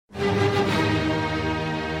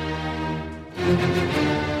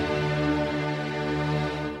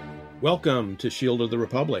Welcome to Shield of the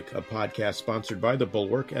Republic, a podcast sponsored by The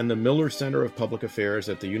Bulwark and the Miller Center of Public Affairs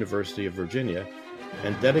at the University of Virginia,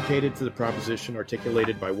 and dedicated to the proposition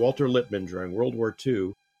articulated by Walter Lippmann during World War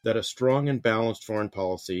II that a strong and balanced foreign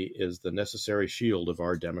policy is the necessary shield of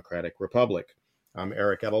our democratic republic. I'm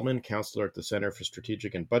Eric Edelman, counselor at the Center for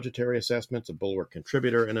Strategic and Budgetary Assessments, a Bulwark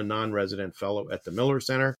contributor, and a non-resident fellow at the Miller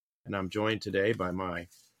Center. And I'm joined today by my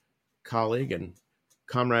colleague and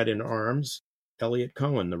comrade in arms, Eliot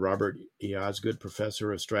Cohen, the Robert E. Osgood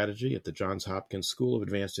Professor of Strategy at the Johns Hopkins School of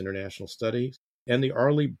Advanced International Studies, and the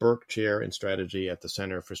Arleigh Burke Chair in Strategy at the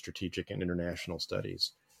Center for Strategic and International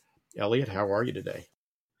Studies. Eliot, how are you today?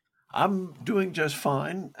 I'm doing just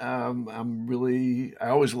fine. I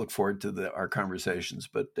always look forward to our conversations,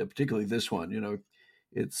 but particularly this one. You know,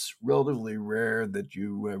 it's relatively rare that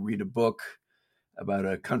you read a book about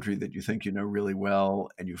a country that you think you know really well,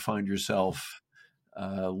 and you find yourself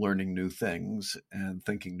learning new things and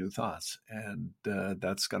thinking new thoughts. And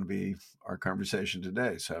that's going to be our conversation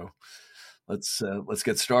today. So let's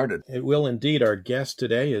get started. It will indeed. Our guest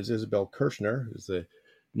today is Isabel Kershner, who's the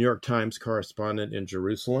New York Times correspondent in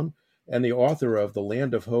Jerusalem and the author of The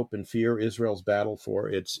Land of Hope and Fear, Israel's Battle for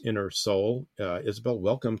Its Inner Soul. Isabel,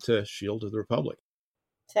 welcome to Shield of the Republic.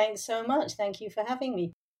 Thanks so much. Thank you for having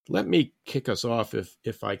me. Let me kick us off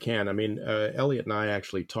if I can. I mean, Eliot and I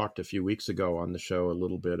actually talked a few weeks ago on the show a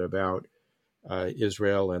little bit about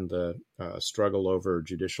Israel and the struggle over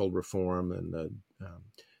judicial reform and the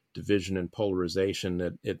division and polarization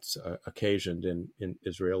that it's occasioned in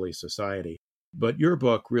Israeli society. But your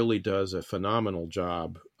book really does a phenomenal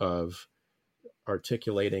job of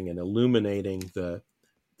articulating and illuminating the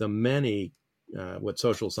many what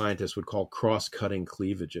social scientists would call cross-cutting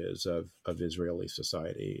cleavages of Israeli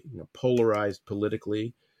society, polarized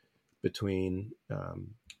politically between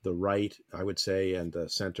the right, I would say, and the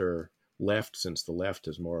center left, since the left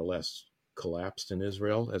has more or less collapsed in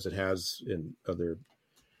Israel, as it has in other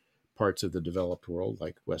parts of the developed world,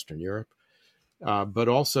 like Western Europe. But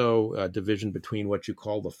also a division between what you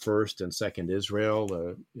call the first and second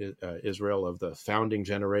Israel, Israel of the founding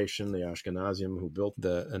generation, the Ashkenazim who built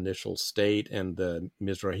the initial state, and the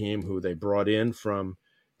Mizrahim who they brought in from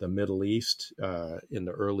the Middle East in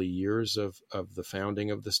the early years of the founding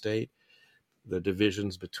of the state. The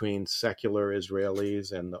divisions between secular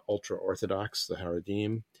Israelis and the ultra-Orthodox, the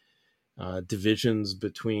Haredim. Divisions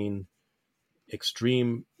between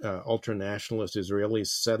extreme ultra-nationalist Israelis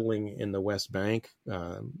settling in the West Bank,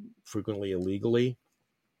 frequently illegally,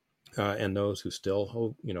 and those who still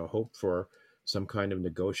hope for some kind of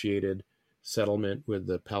negotiated settlement with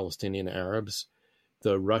the Palestinian Arabs.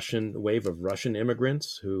 The wave of Russian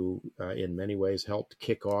immigrants who in many ways helped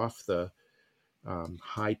kick off the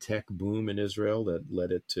high-tech boom in Israel that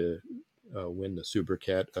led it to win the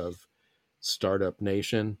sobriquet of Startup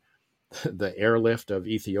Nation. The airlift of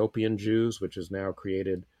Ethiopian Jews, which has now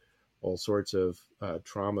created all sorts of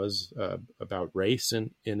traumas about race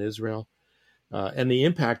in Israel, and the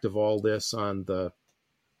impact of all this on the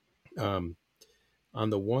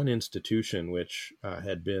one institution which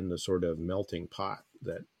had been the sort of melting pot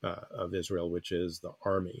of Israel, which is the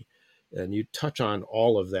army. And you touch on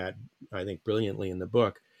all of that, I think, brilliantly in the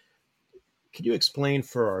book. Could you explain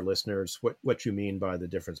for our listeners what you mean by the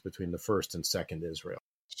difference between the first and second Israel?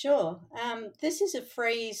 Sure. This is a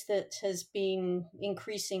phrase that has been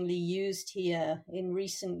increasingly used here in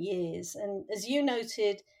recent years. And as you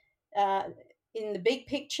noted, in the big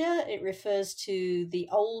picture, it refers to the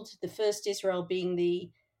first Israel being the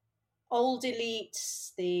old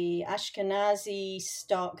elites, the Ashkenazi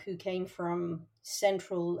stock who came from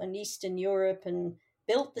Central and Eastern Europe and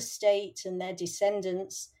built the state, and their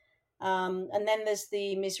descendants. And then there's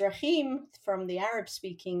the Mizrahim from the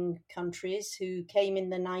Arab-speaking countries who came in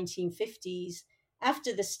the 1950s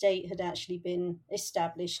after the state had actually been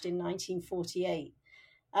established in 1948.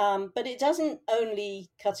 But it doesn't only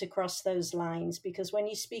cut across those lines, because when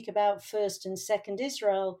you speak about first and second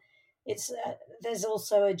Israel, there's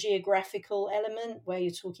also a geographical element where you're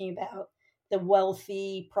talking about the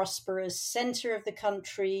wealthy, prosperous center of the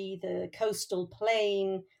country, the coastal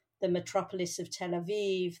plain, the metropolis of Tel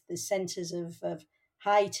Aviv, the centers of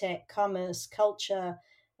high-tech commerce, culture,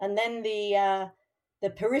 and then the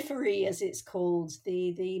periphery, as it's called,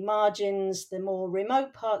 the margins, the more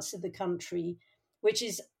remote parts of the country, which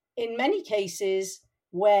is in many cases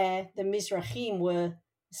where the Mizrahim were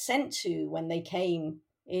sent to when they came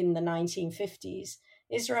in the 1950s.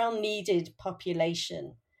 Israel needed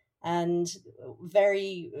population and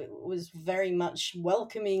was very much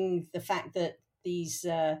welcoming the fact that these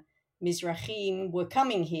Mizrahim were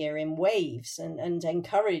coming here in waves and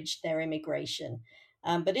encouraged their immigration.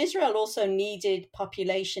 But Israel also needed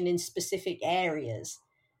population in specific areas.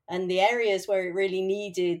 And the areas where it really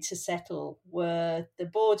needed to settle were the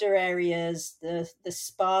border areas, the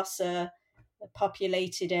sparser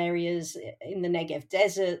populated areas in the Negev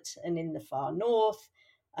desert and in the far north.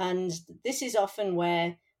 And this is often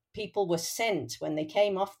where people were sent when they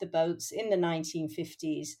came off the boats in the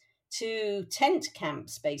 1950s to tent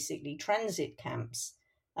camps, basically transit camps,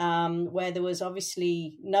 where there was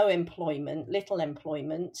obviously no employment, little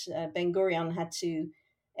employment. Ben Gurion had to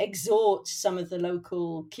exhort some of the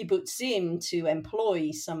local kibbutzim to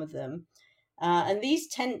employ some of them. And these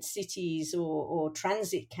tent cities or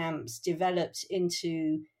transit camps developed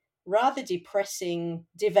into rather depressing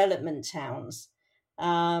development towns,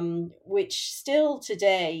 which still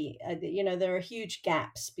today, there are huge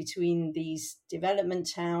gaps between these development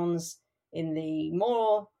towns in the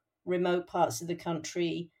more remote parts of the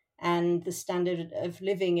country and the standard of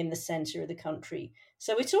living in the center of the country.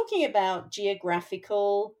 So we're talking about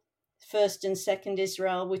geographical first and second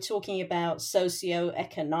Israel. We're talking about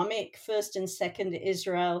socio-economic first and second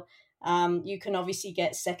Israel. You can obviously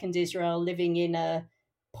get second Israel living in a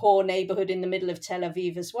poor neighborhood in the middle of Tel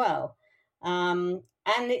Aviv as well. And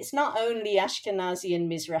it's not only Ashkenazi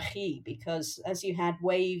and Mizrahi, because as you had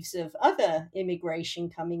waves of other immigration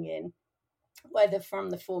coming in, whether from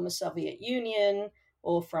the former Soviet Union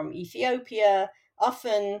or from Ethiopia,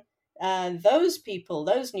 often those people,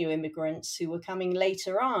 those new immigrants who were coming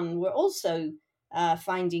later on, were also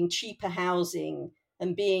finding cheaper housing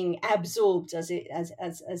and being absorbed, as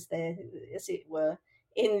it were,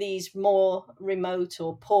 in these more remote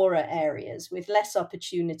or poorer areas with less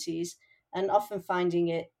opportunities, and often finding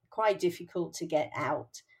it quite difficult to get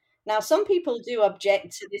out. Now, some people do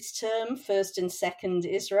object to this term, first and second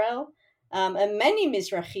Israel. And many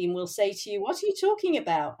Mizrahim will say to you, what are you talking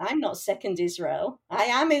about? I'm not second Israel. I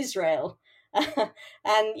am Israel. And,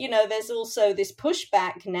 there's also this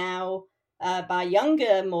pushback now by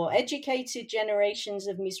younger, more educated generations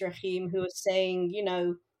of Mizrahim who are saying,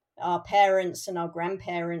 our parents and our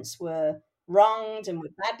grandparents were wronged and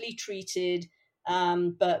were badly treated.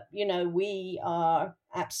 But, we are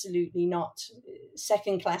absolutely not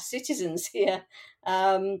second-class citizens here.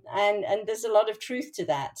 And there's a lot of truth to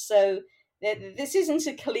that. So this isn't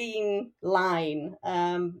a clean line,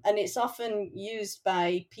 and it's often used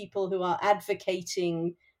by people who are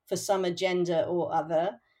advocating for some agenda or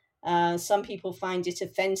other. Some people find it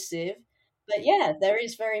offensive, but yeah, there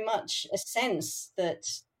is very much a sense that,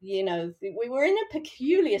 we were in a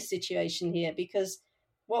peculiar situation here because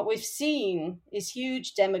what we've seen is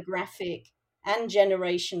huge demographic and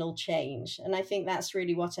generational change. And I think that's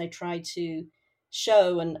really what I try to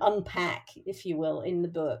show and unpack, if you will, in the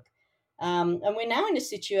book. And we're now in a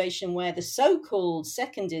situation where the so-called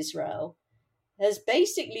second Israel has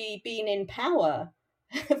basically been in power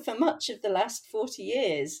for much of the last 40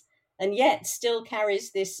 years, and yet still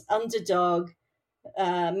carries this underdog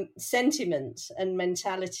sentiment and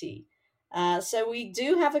mentality. So we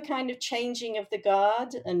do have a kind of changing of the guard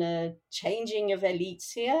and a changing of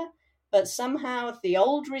elites here, but somehow the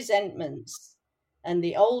old resentments and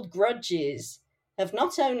the old grudges have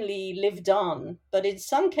not only lived on, but in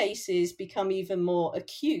some cases become even more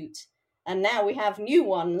acute. And now we have new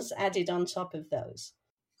ones added on top of those.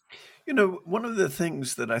 One of the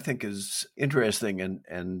things that I think is interesting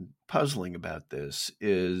and puzzling about this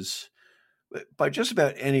is by just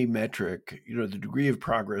about any metric, the degree of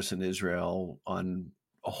progress in Israel on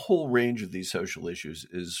a whole range of these social issues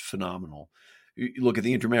is phenomenal. You look at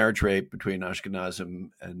the intermarriage rate between Ashkenazim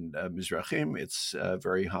and Mizrahim, it's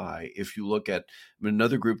very high. If you look at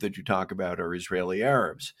another group that you talk about are Israeli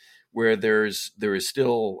Arabs, where there is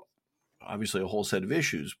still obviously a whole set of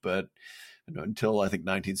issues, but until I think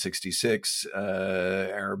 1966,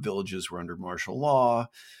 Arab villages were under martial law.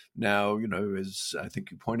 Now, as I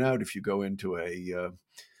think you point out, if you go into a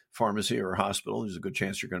pharmacy or a hospital, there's a good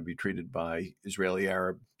chance you're going to be treated by Israeli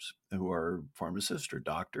Arabs who are pharmacists or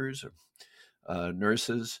doctors or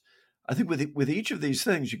nurses. I think with each of these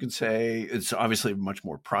things, you can say it's obviously a much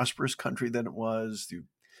more prosperous country than it was.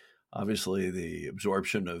 Obviously, the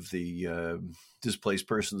absorption of the displaced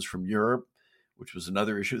persons from Europe, which was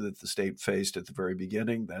another issue that the state faced at the very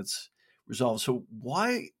beginning, that's resolved. So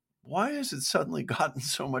why has it suddenly gotten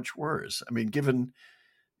so much worse? I mean, given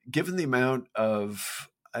the amount of,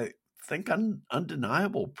 I think,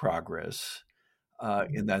 undeniable progress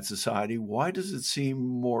in that society, why does it seem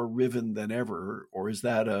more riven than ever? Or is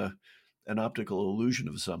that an optical illusion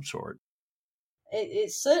of some sort?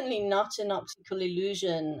 it's certainly not an optical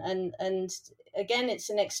illusion. And again, it's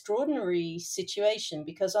an extraordinary situation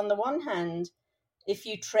because on the one hand, if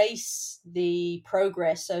you trace the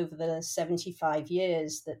progress over the 75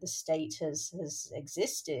 years that the state has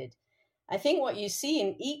existed, I think what you see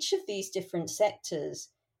in each of these different sectors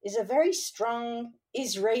is a very strong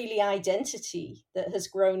Israeli identity that has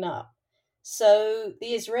grown up. So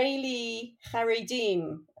the Israeli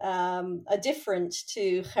Haredim are different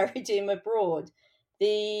to Haredim abroad.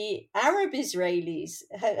 The Arab Israelis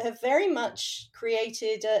have very much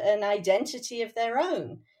created an identity of their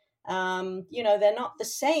own. They're not the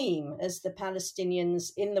same as the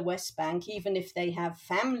Palestinians in the West Bank, even if they have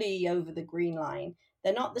family over the Green Line.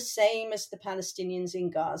 They're not the same as the Palestinians in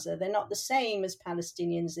Gaza. They're not the same as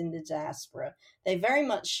Palestinians in the diaspora. They very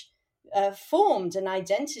much formed an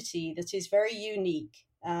identity that is very unique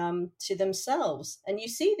to themselves. And you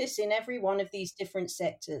see this in every one of these different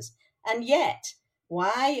sectors. And yet,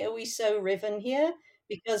 why are we so riven here?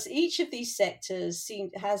 Because each of these sectors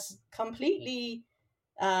has completely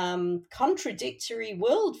contradictory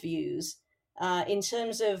worldviews in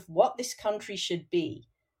terms of what this country should be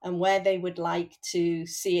and where they would like to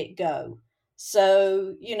see it go.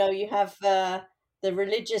 So, you have the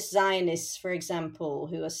religious Zionists, for example,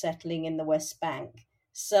 who are settling in the West Bank,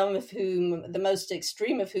 some of whom, the most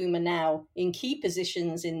extreme of whom, are now in key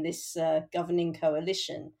positions in this governing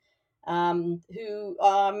coalition, who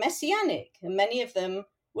are messianic, and many of them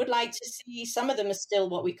would like to see, some of them are still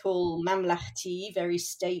what we call mamlahti, very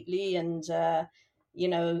stately, and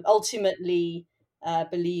ultimately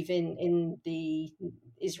believe in the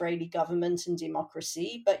Israeli government and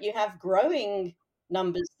democracy. But you have growing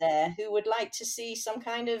numbers there who would like to see some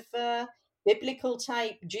kind of biblical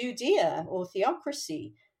type Judea or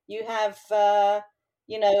theocracy. You have,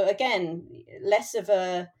 again, less of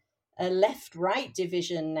a left-right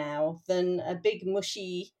division now than a big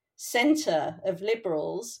mushy center of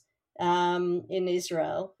liberals in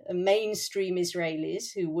Israel, mainstream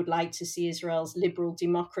Israelis who would like to see Israel's liberal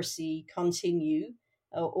democracy continue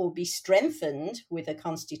or be strengthened with a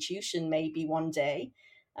constitution maybe one day,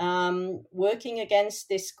 working against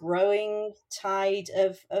this growing tide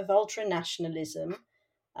of ultranationalism.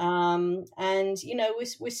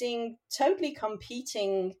 We're seeing totally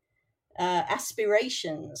competing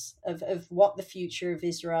aspirations of what the future of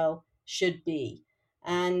Israel should be.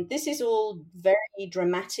 And this is all very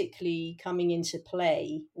dramatically coming into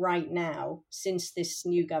play right now since this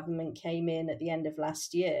new government came in at the end of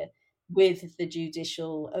last year with the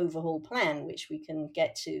judicial overhaul plan, which we can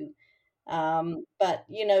get to. But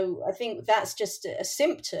I think that's just a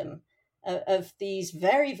symptom of these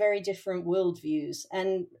very, very different worldviews.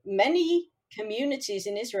 And many communities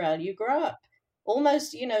in Israel, you grow up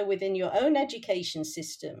almost, within your own education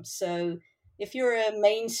system. So if you're a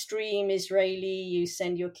mainstream Israeli, you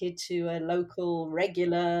send your kid to a local,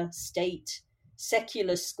 regular, state,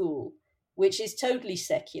 secular school, which is totally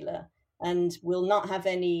secular and will not have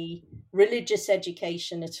any religious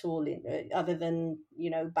education at all, other than,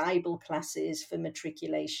 Bible classes for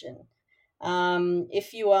matriculation.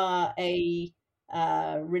 If you are a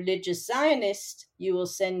religious Zionist, you will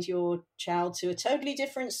send your child to a totally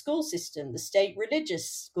different school system, the state religious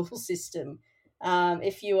school system.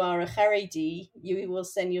 If you are a Haredi, you will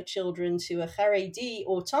send your children to a Haredi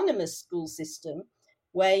autonomous school system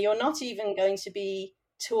where you're not even going to be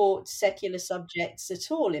taught secular subjects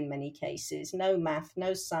at all in many cases. No math,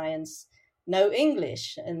 no science, no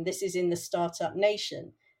English. And this is in the startup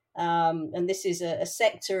nation. And this is a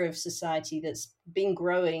sector of society that's been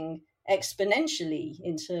growing exponentially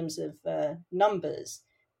in terms of numbers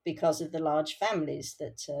because of the large families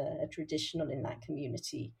that are traditional in that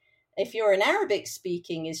community. If you're an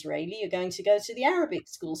Arabic-speaking Israeli, you're going to go to the Arabic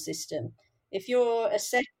school system. If you're a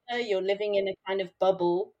secular, you're living in a kind of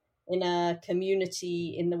bubble in a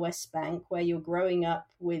community in the West Bank where you're growing up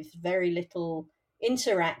with very little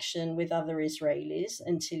interaction with other Israelis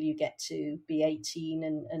until you get to be 18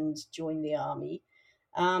 and join the army.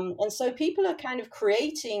 And so people are kind of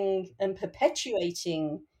creating and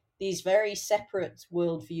perpetuating these very separate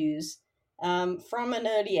worldviews from an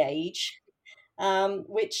early age,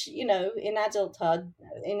 which, in adulthood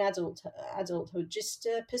just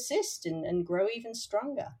persist and grow even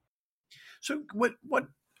stronger. So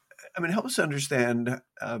help us understand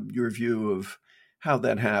your view of how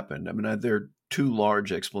that happened. There are two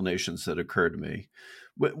large explanations that occur to me.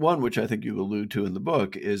 One, which I think you allude to in the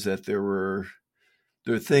book, is that there are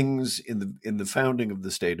things in the founding of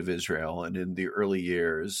the State of Israel and in the early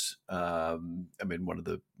years. One of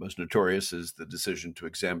the most notorious is the decision to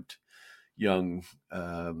exempt young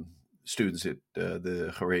students at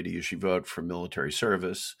the Haredi yeshivot from military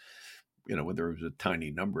service. when there was a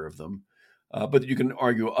tiny number of them. But you can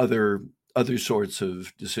argue other sorts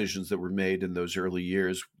of decisions that were made in those early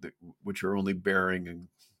years, which are only bearing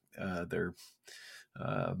their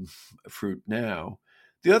fruit now.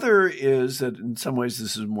 The other is that in some ways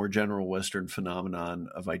this is a more general Western phenomenon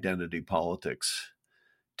of identity politics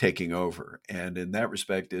taking over, and in that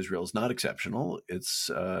respect, Israel is not exceptional. It's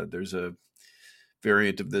there's a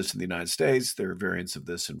variant of this in the United States. There are variants of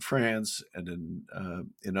this in France and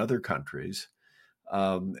in other countries,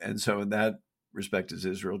 and so in that respect, is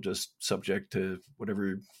Israel just subject to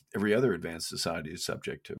whatever every other advanced society is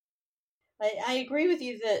subject to? I agree with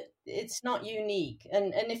you that it's not unique.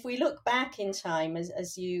 And if we look back in time,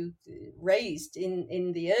 as you raised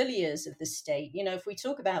in the early years of the state, if we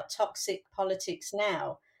talk about toxic politics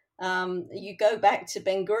now, you go back to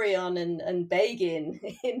Ben Gurion and Begin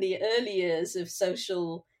in the early years of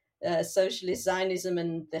socialist Zionism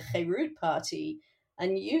and the Herut Party.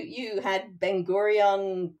 And you had Ben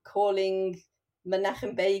Gurion calling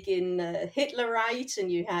Menachem Begin Hitlerite,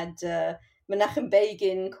 and you had Menachem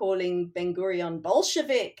Begin calling Ben Gurion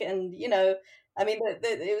Bolshevik. And,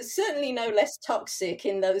 it was certainly no less toxic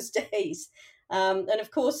in those days. And of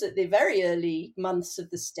course, at the very early months of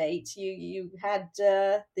the state, you had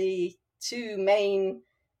the two main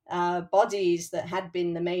bodies that had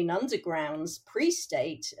been the main undergrounds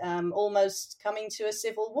pre-state almost coming to a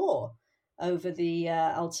civil war over the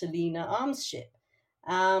Altalena arms ship.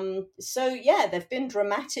 There've been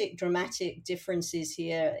dramatic differences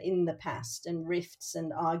here in the past, and rifts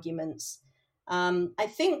and arguments. I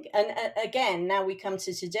think, and again, now we come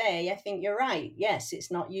to today, I think you're right. Yes, it's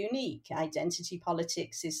not unique. Identity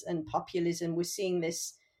politics and populism, we're seeing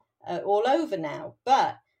this all over now.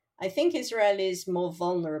 But I think Israel is more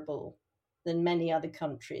vulnerable than many other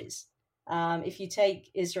countries. If you take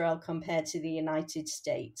Israel compared to the United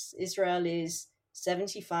States, Israel is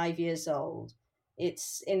 75 years old.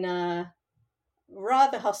 It's in a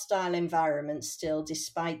rather hostile environment still,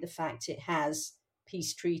 despite the fact it has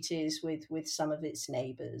peace treaties with some of its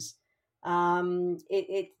neighbors.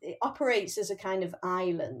 It operates as a kind of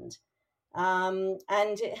island. And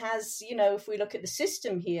it has, if we look at the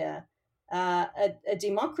system here, a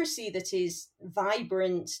democracy that is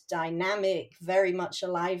vibrant, dynamic, very much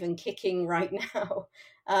alive and kicking right now,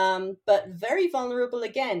 but very vulnerable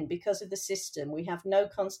again because of the system. We have no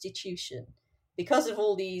constitution. Because of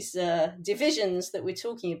all these divisions that we're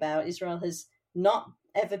talking about, Israel has not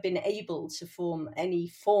ever been able to form any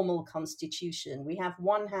formal constitution. We have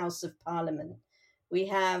one house of parliament. We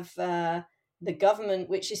have the government,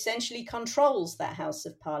 which essentially controls that house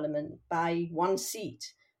of parliament by one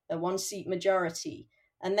seat, a one-seat majority.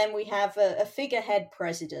 And then we have a figurehead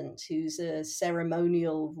president who's a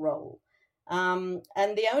ceremonial role. And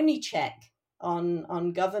the only check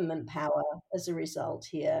on government power as a result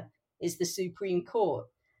here is the Supreme Court.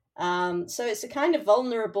 So it's a kind of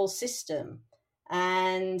vulnerable system,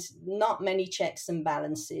 and not many checks and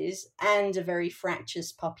balances, and a very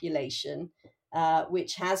fractious population,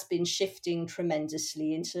 which has been shifting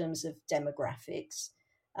tremendously in terms of demographics.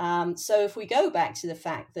 So if we go back to the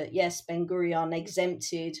fact that, yes, Ben Gurion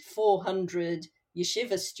exempted 400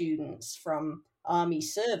 yeshiva students from army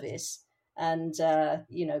service, and,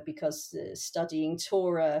 because studying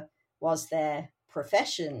Torah was their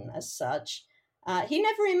profession as such, he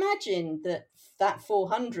never imagined that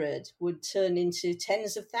 400 would turn into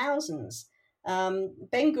tens of thousands.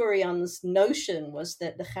 Ben Gurion's notion was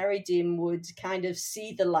that the Haredim would kind of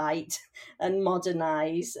see the light and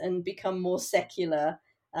modernize and become more secular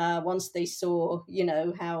once they saw,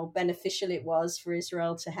 how beneficial it was for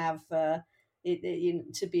Israel to have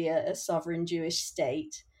to be a sovereign Jewish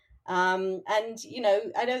state.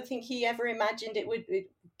 I don't think he ever imagined it would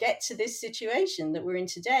get to this situation that we're in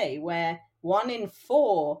today, where 1 in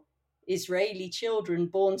 4 Israeli children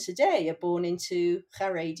born today are born into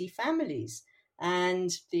Haredi families. And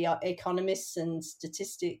the economists and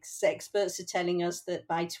statistics experts are telling us that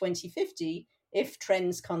by 2050, if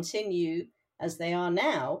trends continue as they are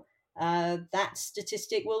now, that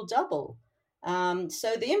statistic will double.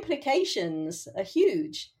 So the implications are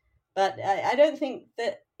huge. But I don't think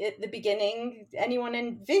that at the beginning anyone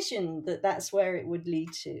envisioned that that's where it would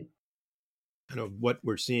lead to. What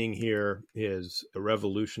we're seeing here is a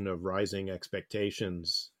revolution of rising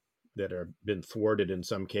expectations that have been thwarted in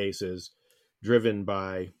some cases, driven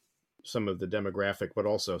by some of the demographic, but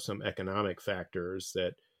also some economic factors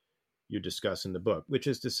that you discuss in the book, which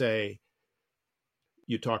is to say,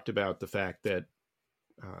 you talked about the fact that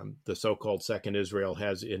the so-called Second Israel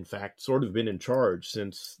has, in fact, sort of been in charge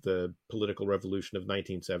since the political revolution of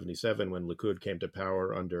 1977, when Likud came to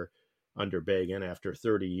power under Begin after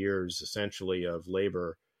 30 years, essentially, of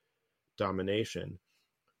labor domination.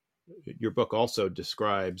 Your book also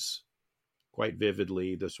describes quite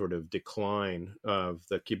vividly the sort of decline of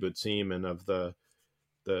the kibbutzim and of the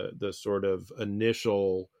sort of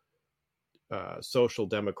initial social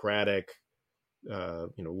democratic,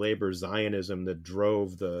 labor Zionism that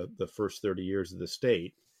drove the first 30 years of the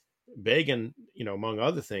state. Begin, among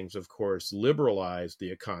other things, of course, liberalized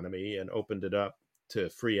the economy and opened it up to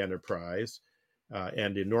free enterprise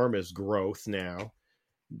and enormous growth now.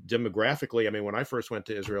 Demographically, I mean, when I first went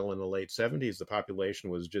to Israel in the late 70s, the population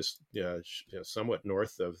was just somewhat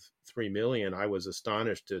north of 3 million. I was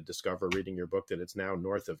astonished to discover, reading your book, that it's now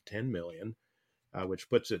north of 10 million, which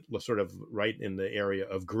puts it sort of right in the area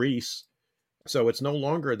of Greece. So it's no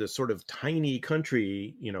longer this sort of tiny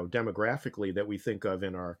country, demographically, that we think of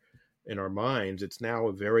in our minds. It's now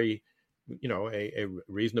a very, a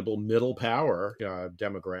reasonable middle power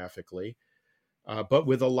demographically, but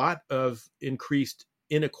with a lot of increased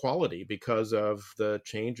inequality because of the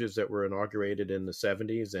changes that were inaugurated in the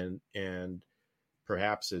 70s and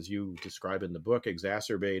perhaps, as you describe in the book,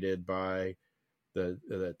 exacerbated by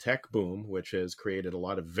the tech boom, which has created a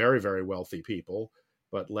lot of very, very wealthy people,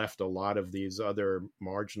 but left a lot of these other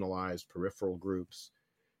marginalized peripheral groups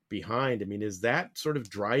behind. I mean, is that sort of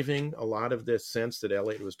driving a lot of this sense that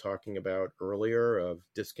Elliot was talking about earlier of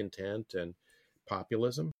discontent and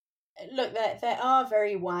populism? Look, there are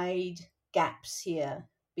very wide gaps here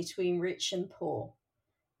between rich and poor.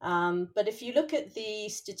 But if you look at the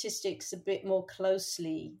statistics a bit more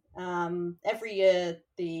closely, every year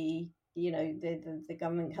the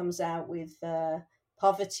government comes out with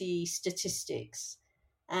poverty statistics.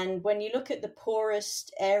 And when you look at the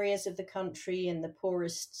poorest areas of the country and the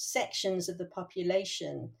poorest sections of the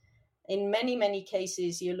population, in many, many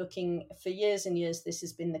cases, you're looking, for years and years, this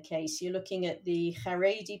has been the case, you're looking at the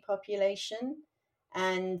Haredi population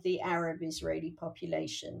and the Arab Israeli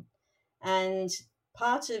population. And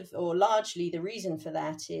part of, or largely the reason for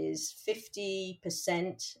that is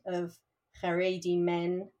 50% of Haredi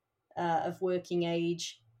men of working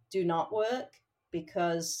age do not work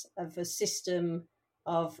because of a system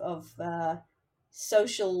of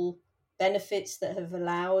social benefits that have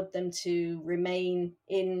allowed them to remain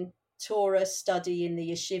in Torah study in the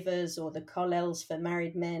yeshivas or the kollels for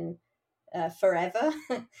married men forever.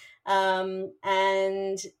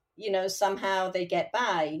 And, somehow they get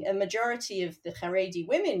by. A majority of the Haredi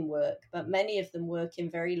women work, but many of them work in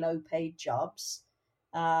very low paid jobs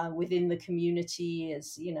within the community,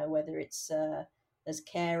 as, whether it's as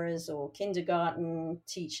carers or kindergarten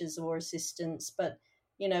teachers or assistants, but,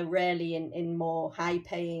 rarely in more high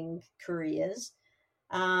paying careers.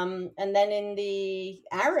 And then in the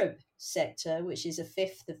Arab sector, which is a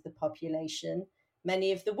fifth of the population,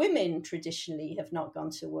 many of the women traditionally have not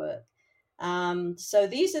gone to work. So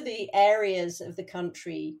these are the areas of the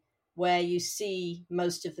country where you see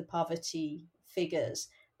most of the poverty figures.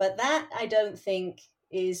 But that, I don't think,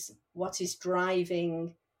 is what is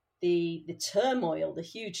driving the turmoil, the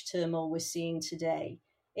huge turmoil we're seeing today.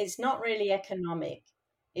 It's not really economic.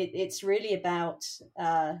 It's really about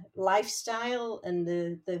lifestyle and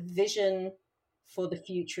the vision for the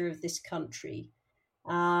future of this country.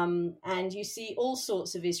 And you see all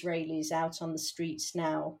sorts of Israelis out on the streets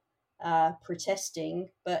now protesting,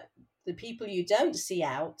 but the people you don't see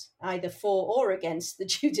out, either for or against the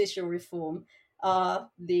judicial reform, are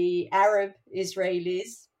the Arab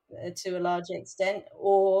Israelis to a large extent,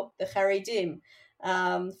 or the Haredim,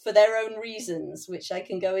 for their own reasons, which I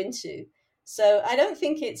can go into. So I don't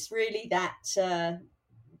think it's really that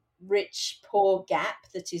rich-poor gap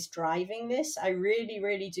that is driving this. I really,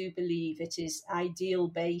 really do believe it is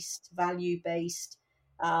ideal-based, value-based.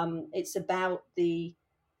 It's about the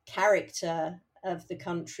character of the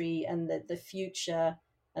country and the future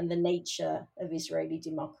and the nature of Israeli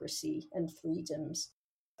democracy and freedoms.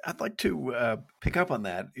 I'd like to pick up on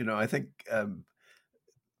that. I think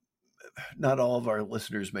not all of our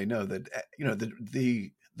listeners may know that,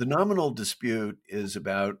 the nominal dispute is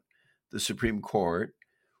about the Supreme Court,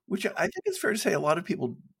 which I think it's fair to say a lot of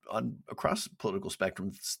people across the political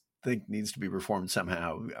spectrum think needs to be reformed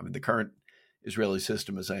somehow. I mean, the current Israeli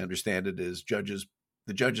system, as I understand it, is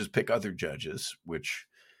the judges pick other judges, which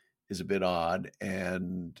is a bit odd.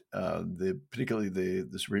 And particularly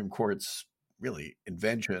the Supreme Court's really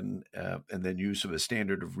invention and then use of a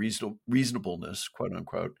standard of reasonableness, quote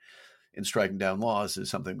unquote, in striking down laws is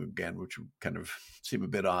something, again, which would kind of seem a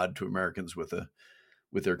bit odd to Americans with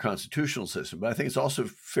their constitutional system. But I think it's also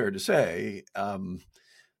fair to say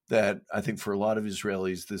that I think for a lot of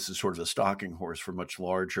Israelis, this is sort of a stalking horse for much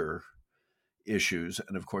larger issues.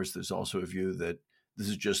 And of course, there's also a view that this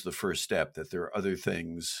is just the first step, that there are other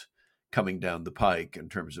things coming down the pike in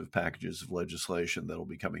terms of packages of legislation that'll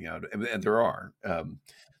be coming out, and there are,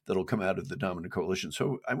 that'll come out of the dominant coalition.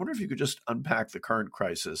 So I wonder if you could just unpack the current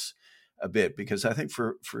crisis a bit, because I think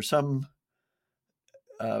for some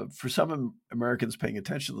Americans paying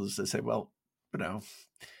attention to this, they say, well,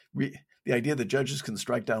 the idea that judges can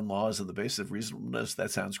strike down laws on the basis of reasonableness,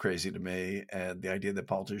 that sounds crazy to me. And the idea that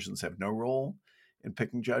politicians have no role in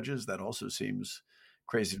picking judges, that also seems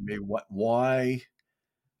crazy to me. Why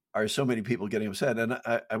are so many people getting upset? And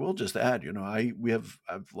I will just add, I have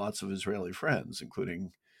lots of Israeli friends,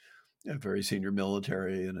 including very senior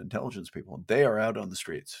military and intelligence people. And they are out on the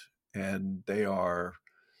streets, and they are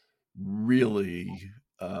really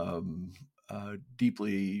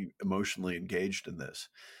deeply emotionally engaged in this.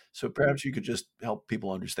 So perhaps you could just help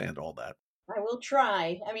people understand all that. I will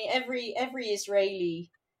try. I mean, every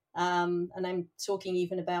Israeli, and I'm talking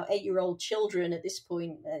even about 8-year-old children at this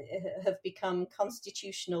point, have become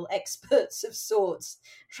constitutional experts of sorts,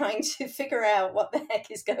 trying to figure out what the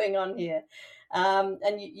heck is going on here.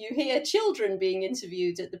 And you hear children being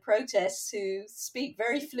interviewed at the protests who speak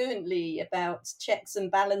very fluently about checks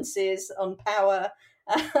and balances on power,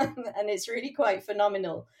 and it's really quite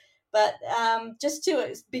phenomenal. But just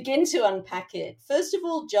to begin to unpack it, first of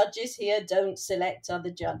all, judges here don't select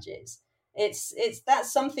other judges.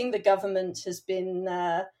 That's something the government has been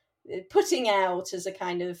putting out as a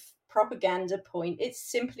kind of propaganda point. It's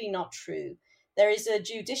simply not true. There is a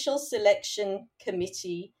judicial selection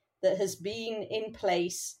committee that has been in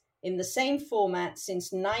place in the same format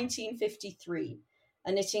since 1953,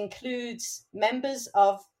 and it includes members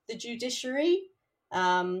of the judiciary,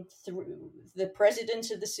 through the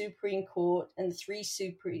president of the Supreme Court, and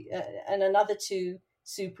and another 2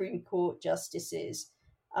 Supreme Court justices.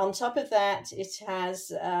 On top of that, it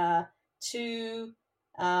has 2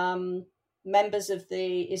 members of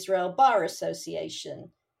the Israel Bar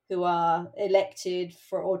Association, who are elected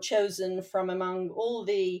or chosen from among all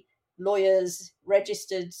the lawyers,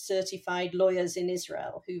 registered, certified lawyers in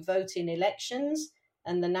Israel, who vote in elections,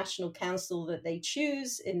 and the national council that they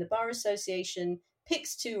choose in the Bar Association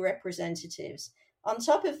picks 2 representatives. On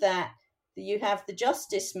top of that, you have the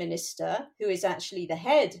Justice Minister, who is actually the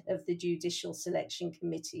head of the Judicial Selection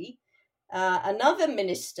Committee, another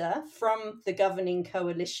minister from the governing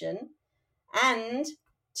coalition, and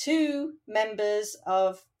 2 members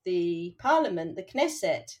of the parliament, the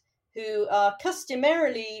Knesset, who are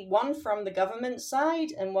customarily one from the government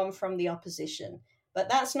side and one from the opposition. But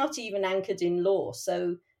that's not even anchored in law.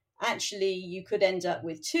 So actually, you could end up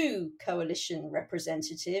with 2 coalition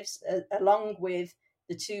representatives along with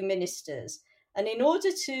the 2 ministers. And in order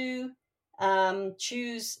to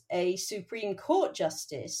choose a Supreme Court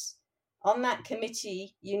justice on that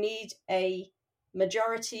committee, you need a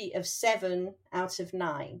majority of 7 out of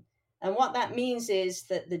 9. And what that means is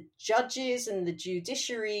that the judges and the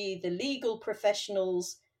judiciary, the legal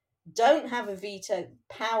professionals, don't have a veto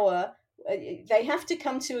power. They have to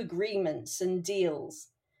come to agreements and deals.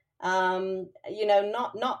 Neither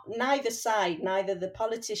side, neither the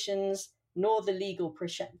politicians nor the legal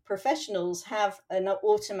professionals have an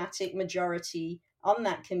automatic majority on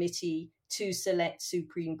that committee to select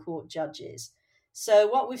Supreme Court judges. So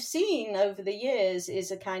what we've seen over the years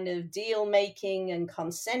is a kind of deal-making and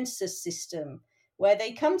consensus system where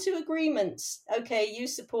they come to agreements. Okay, you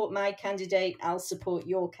support my candidate, I'll support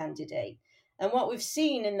your candidate. And what we've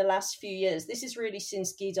seen in the last few years, this is really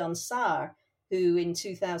since Gideon Sa'ar, who in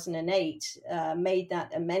 2008 made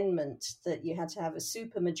that amendment that you had to have a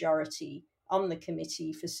supermajority on the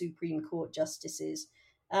committee for Supreme Court justices.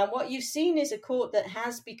 What you've seen is a court that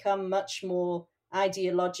has become much more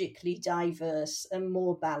ideologically diverse and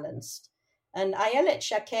more balanced. And Ayelet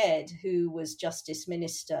Shaked, who was Justice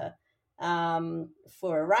Minister coming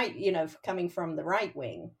from the right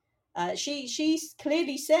wing, she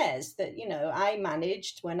clearly says that, I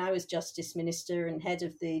managed, when I was Justice Minister and head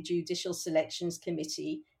of the Judicial Selections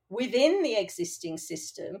Committee, within the existing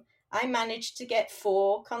system, I managed to get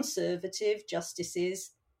 4 conservative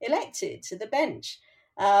justices elected to the bench,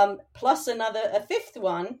 plus a 5th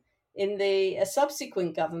one in a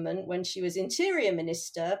subsequent government when she was Interior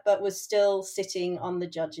Minister, but was still sitting on the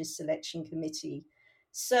Judges Selection Committee.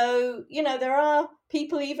 So, there are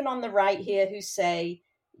people even on the right here who say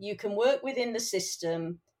you can work within the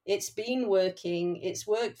system. It's been working. It's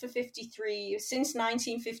worked since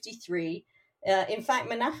 1953. In fact,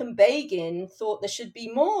 Menachem Begin thought there should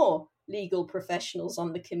be more legal professionals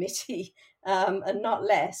on the committee and not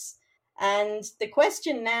less. And the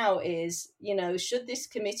question now is, should this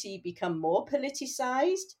committee become more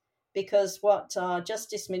politicized? Because what our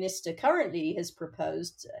Justice Minister currently has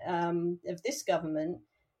proposed of this government,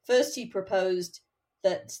 first he proposed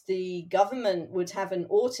that the government would have an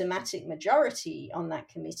automatic majority on that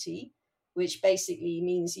committee, which basically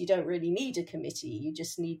means you don't really need a committee, you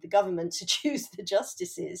just need the government to choose the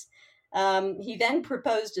justices. He then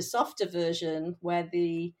proposed a softer version where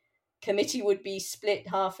the committee would be split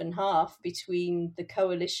half and half between the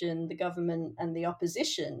coalition, the government, and the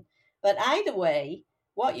opposition. But either way,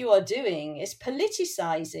 what you are doing is totally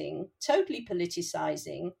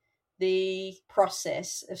politicizing the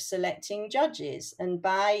process of selecting judges, and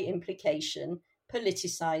by implication,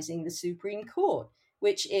 politicizing the Supreme Court,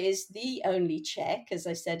 which is the only check, as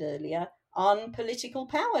I said earlier, on political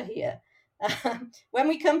power here. When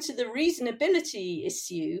we come to the reasonability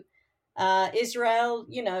issue, Israel,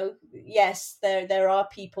 yes, there are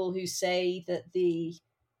people who say that the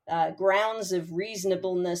grounds of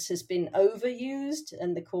reasonableness has been overused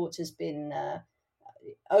and the court has been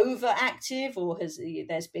overactive, or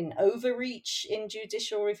there's been overreach in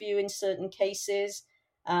judicial review in certain cases.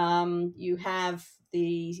 You have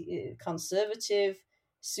the conservative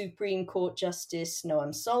Supreme Court Justice Noam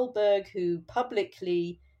Solberg, who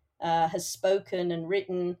publicly has spoken and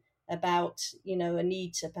written about a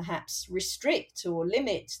need to perhaps restrict or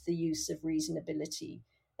limit the use of reasonability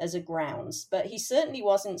as a grounds, but he certainly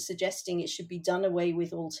wasn't suggesting it should be done away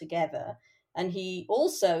with altogether. And he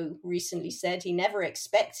also recently said he never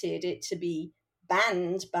expected it to be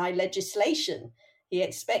banned by legislation. He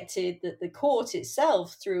expected that the court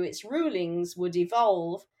itself, through its rulings, would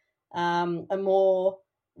evolve a more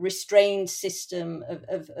restrained system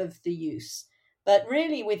of the use. But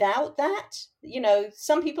really, without that,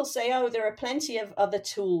 some people say, oh, there are plenty of other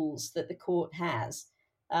tools that the court has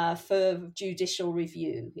for judicial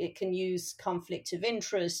review. It can use conflict of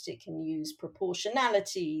interest, it can use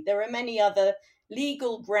proportionality. There are many other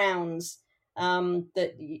legal grounds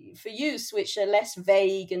that for use which are less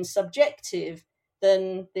vague and subjective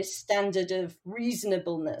than this standard of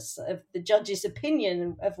reasonableness, of the judge's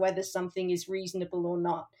opinion of whether something is reasonable or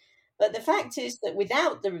not. But the fact is that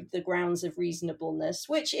without the grounds of reasonableness,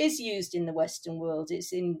 which is used in the Western world,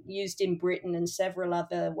 it's used in Britain and several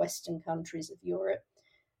other Western countries of Europe,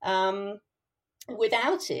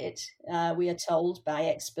 without it, we are told by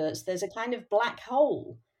experts, there's a kind of black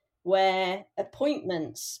hole where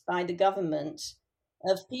appointments by the government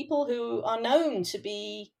of people who are known to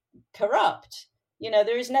be corrupt,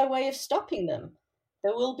 there is no way of stopping them.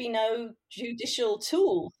 There will be no judicial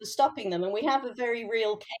tool for stopping them. And we have a very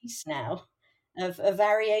real case now of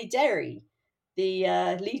Aryeh Deri,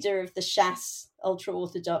 the leader of the Shas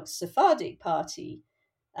ultra-Orthodox Sephardic party.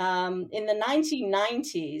 In the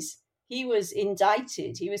 1990s, he was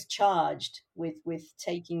indicted, he was charged with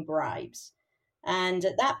taking bribes. And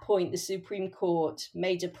at that point, the Supreme Court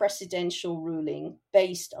made a precedential ruling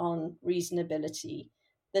based on reasonability,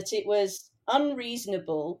 that it was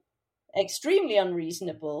unreasonable, extremely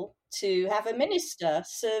unreasonable, to have a minister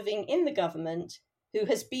serving in the government who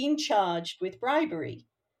has been charged with bribery.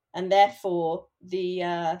 And therefore,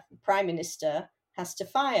 the prime minister has to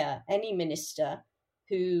fire any minister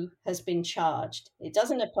who has been charged. It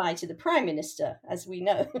doesn't apply to the prime minister, as we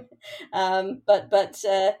know, but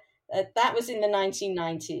that was in the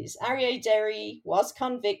 1990s. Aryeh Deri was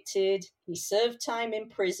convicted. He served time in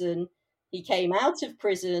prison. He came out of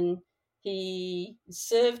prison. He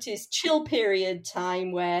served his chill period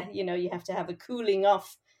time where, you have to have a cooling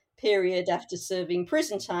off period after serving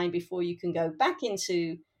prison time before you can go back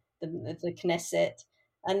into the Knesset.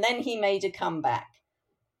 And then he made a comeback.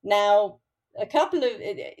 Now,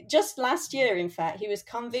 just last year, in fact, he was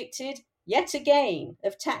convicted yet again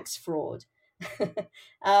of tax fraud.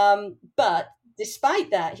 But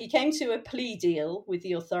despite that, he came to a plea deal with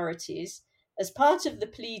the authorities. As part of the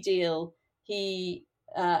plea deal, he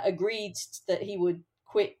agreed that he would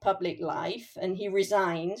quit public life, and he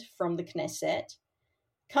resigned from the Knesset.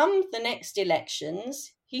 Come the next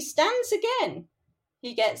elections, he stands again.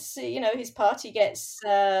 He gets, his party gets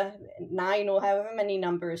 9 or however many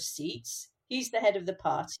number of seats. He's the head of the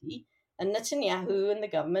party, and Netanyahu and the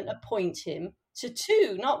government appoint him to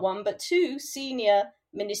 2, not 1, but 2 senior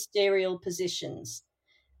ministerial positions.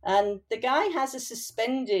 And the guy has a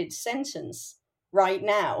suspended sentence right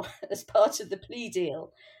now as part of the plea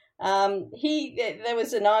deal. There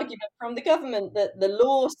was an argument from the government that the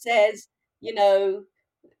law says,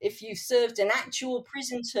 if you've served an actual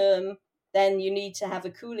prison term, then you need to have a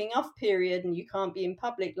cooling off period and you can't be in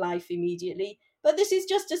public life immediately. But this is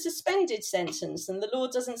just a suspended sentence, and the law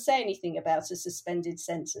doesn't say anything about a suspended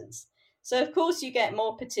sentence. So, of course, you get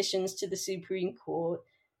more petitions to the Supreme Court,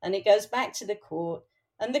 and it goes back to the court.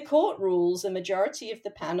 And the court rules, a majority of the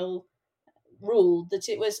panel ruled that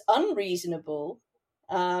it was unreasonable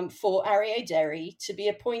for Aryeh Deri to be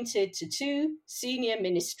appointed to 2 senior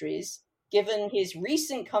ministries, given his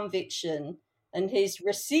recent conviction and his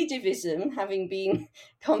recidivism, having been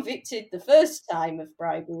convicted the first time of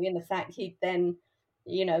bribery, and the fact he'd then,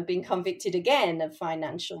 been convicted again of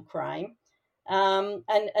financial crime. And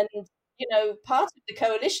part of the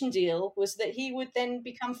coalition deal was that he would then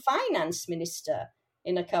become finance minister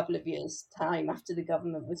in a couple of years' time after the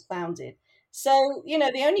government was founded. So,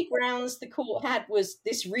 the only grounds the court had was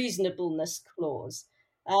this reasonableness clause.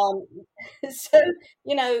 So,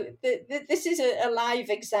 this is a live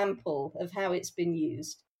example of how it's been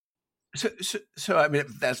used. So I mean,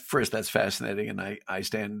 that's fascinating, and I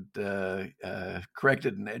stand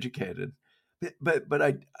corrected and educated. But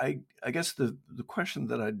I guess the question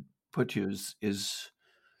that I'd put to you is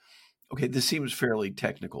okay. This seems fairly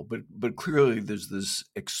technical, but clearly there's this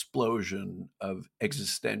explosion of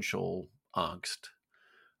existential angst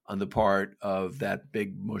on the part of that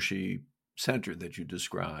big mushy center that you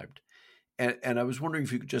described. And I was wondering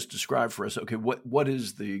if you could just describe for us, okay, what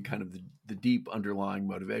is the kind of the deep underlying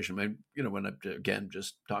motivation? I mean, when I'm, again,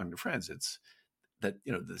 just talking to friends, it's that,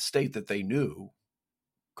 the state that they knew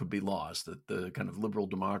could be lost, that the kind of liberal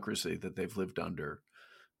democracy that they've lived under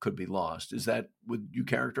could be lost. Would you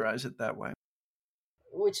characterize it that way?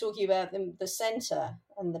 We're talking about the center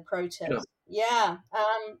and the protest. Yeah.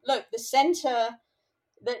 Look, the center,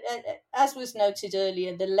 as was noted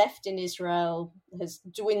earlier, the left in Israel has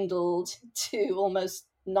dwindled to almost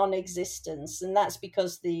non-existence, and that's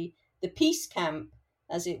because the peace camp,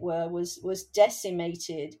 as it were, was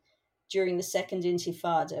decimated during the Second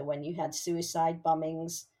Intifada, when you had suicide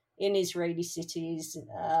bombings in Israeli cities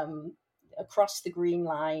across the Green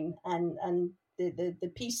Line, and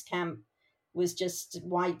the peace camp was just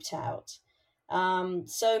wiped out.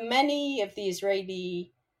 So many of the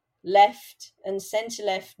Israeli left and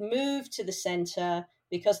centre-left moved to the centre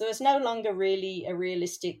because there was no longer really a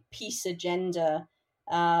realistic peace agenda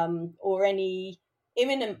or any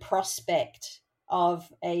imminent prospect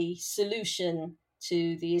of a solution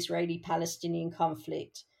to the Israeli-Palestinian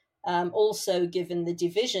conflict. Also, given the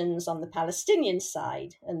divisions on the Palestinian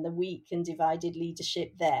side and the weak and divided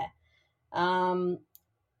leadership there.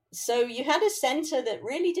 So you had a centre that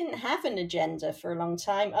really didn't have an agenda for a long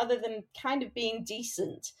time, other than kind of being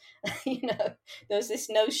decent. There was this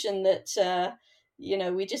notion that,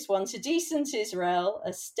 we just want a decent Israel,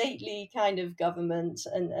 a stately kind of government,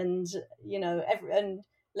 and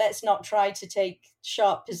let's not try to take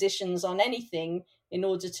sharp positions on anything in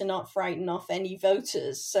order to not frighten off any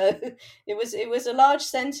voters. So it was a large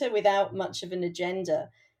centre without much of an agenda.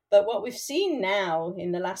 But what we've seen now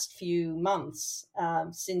in the last few months,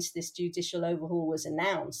 since this judicial overhaul was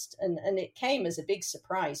announced, and it came as a big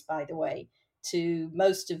surprise, by the way, to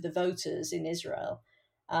most of the voters in Israel,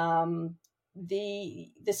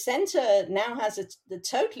 the centre now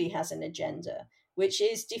totally has an agenda, which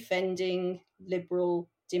is defending liberal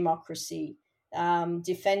democracy,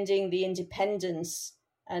 defending the independence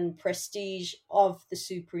and prestige of the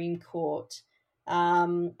Supreme Court.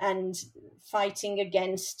 And fighting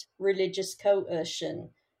against religious coercion,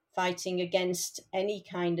 fighting against any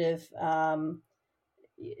kind of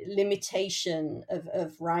limitation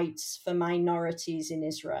of rights for minorities in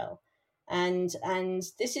Israel. And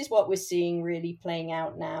this is what we're seeing really playing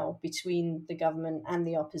out now between the government and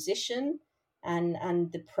the opposition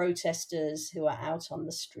and the protesters who are out on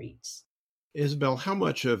the streets. Isabel, how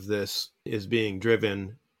much of this is being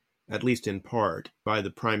driven, at least in part, by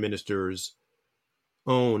the Prime Minister's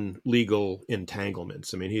own legal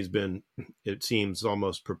entanglements? I mean, he's been, it seems,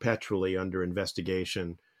 almost perpetually under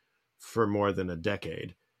investigation for more than a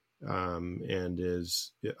decade, and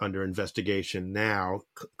is under investigation now.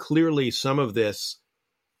 Clearly, some of this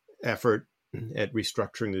effort at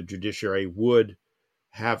restructuring the judiciary would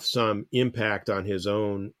have some impact on his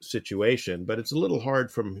own situation, but it's a little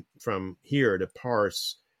hard from here to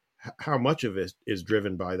parse how much of it is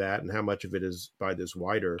driven by that and how much of it is by this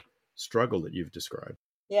wider struggle that you've described.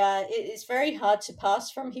 Yeah, it's very hard to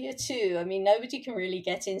pass from here too. I mean, nobody can really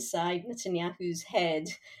get inside Netanyahu's head.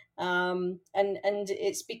 And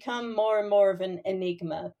it's become more and more of an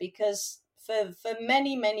enigma because for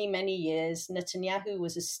many, many, many years, Netanyahu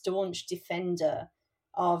was a staunch defender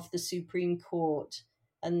of the Supreme Court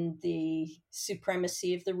and the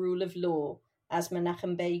supremacy of the rule of law, as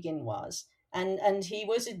Menachem Begin was. And he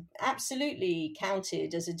was absolutely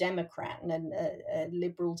counted as a Democrat and a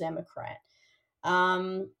liberal Democrat.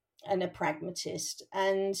 And a pragmatist.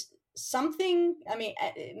 And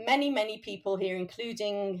many people here,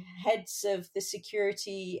 including heads of the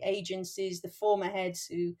security agencies, the former heads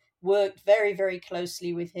who worked very, very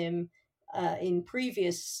closely with him in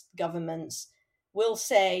previous governments, will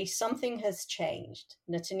say something has changed.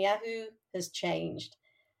 Netanyahu has changed.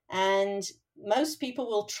 And most people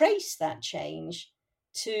will trace that change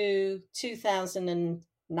to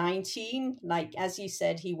 2019. Like, as you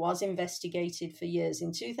said, he was investigated for years.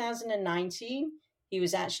 In 2019, he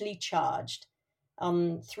was actually charged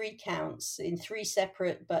on 3 counts in 3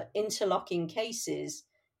 separate but interlocking cases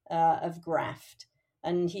of graft.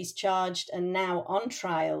 And he's charged and now on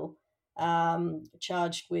trial,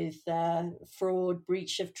 charged with fraud,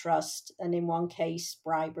 breach of trust, and in one case,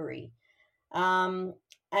 bribery. And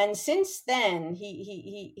since then,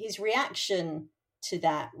 his reaction to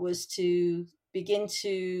that was to begin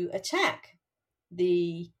to attack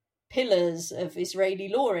the pillars of Israeli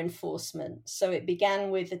law enforcement. So it began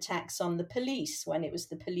with attacks on the police, when it was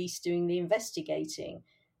the police doing the investigating,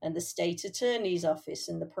 and the state attorney's office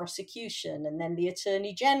and the prosecution, and then the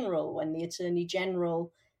attorney general, when the attorney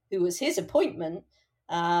general, who was his appointment,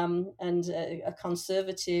 and a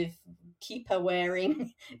conservative,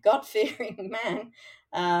 kippah-wearing, God-fearing man,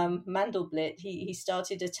 Mandelblit, he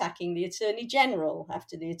started attacking the attorney general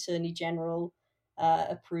after the attorney general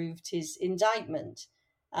approved his indictment.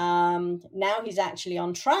 Now he's actually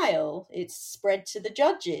on trial. It's spread to the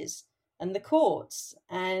judges and the courts.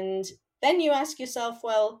 And then you ask yourself,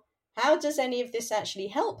 well, how does any of this actually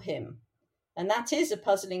help him? And that is a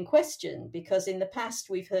puzzling question, because in the past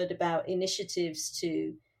we've heard about initiatives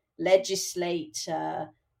to legislate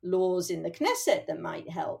laws in the Knesset that might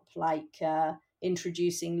help, like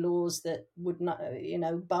introducing laws that would not,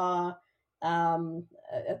 bar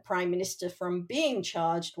a prime minister from being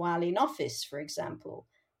charged while in office, for example,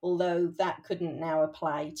 although that couldn't now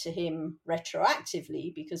apply to him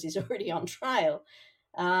retroactively because he's already on trial.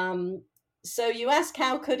 So you ask,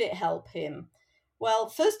 how could it help him? Well,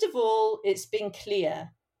 first of all, it's been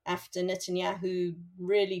clear after Netanyahu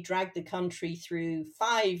really dragged the country through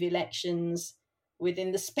 5 elections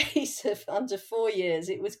within the space of under 4 years.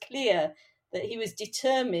 It was clear that he was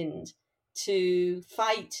determined to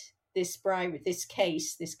fight this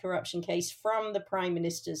corruption case from the prime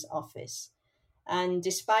minister's office. And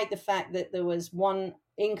despite the fact that there was one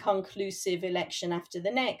inconclusive election after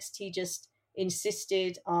the next, he just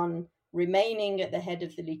insisted on remaining at the head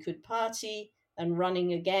of the Likud party and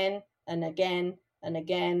running again and again and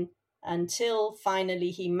again, until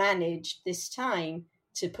finally he managed this time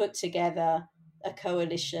to put together a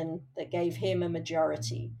coalition that gave him a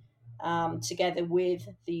majority, together with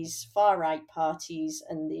these far-right parties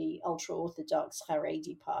and the ultra-Orthodox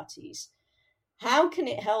Haredi parties. How can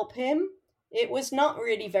it help him? It was not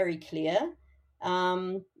really very clear,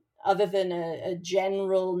 other than a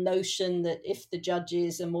general notion that if the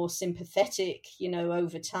judges are more sympathetic,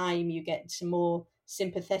 over time you get to more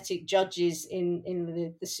sympathetic judges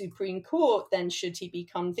in the Supreme Court, then should he be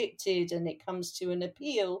convicted and it comes to an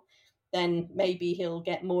appeal, then maybe he'll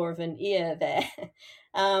get more of an ear there.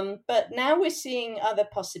 But now we're seeing other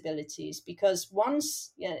possibilities, because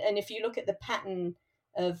and if you look at the pattern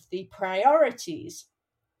of the priorities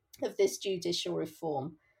of this judicial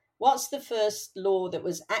reform, what's the first law that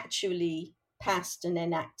was actually passed and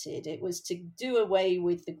enacted? It was to do away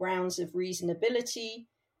with the grounds of reasonability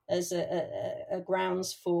as a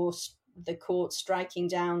grounds for the court striking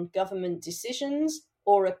down government decisions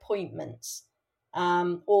or appointments,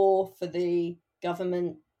 or for the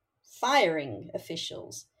government firing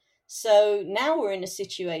officials. So now we're in a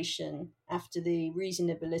situation, after the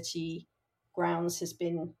reasonability grounds has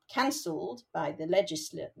been cancelled by the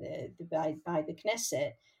by the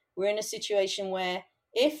Knesset, we're in a situation where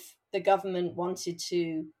if the government wanted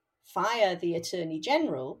to fire the Attorney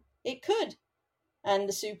General, it could, and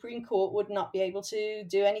the Supreme Court would not be able to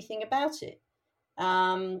do anything about it.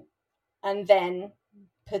 And then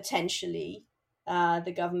potentially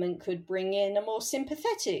the government could bring in a more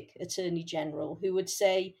sympathetic Attorney General who would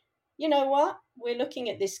say, you know what, we're looking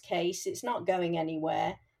at this case, it's not going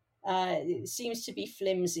anywhere, it seems to be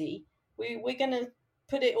flimsy, we're going to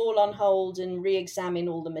put it all on hold and re-examine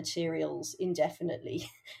all the materials indefinitely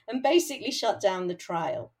and basically shut down the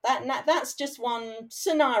trial. That's just one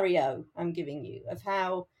scenario I'm giving you of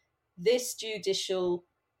how this judicial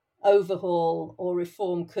overhaul or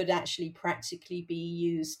reform could actually practically be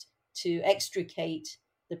used to extricate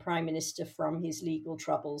the Prime Minister from his legal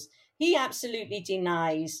troubles. He absolutely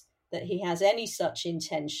denies that he has any such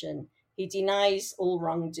intention. He denies all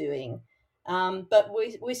wrongdoing. But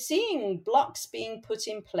we're seeing blocks being put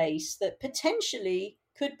in place that potentially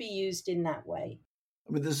could be used in that way.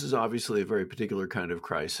 I mean, this is obviously a very particular kind of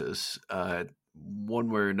crisis. One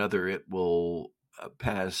way or another, it will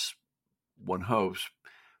pass, one hopes.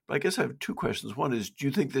 But I guess I have 2 questions. One is, do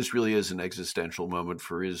you think this really is an existential moment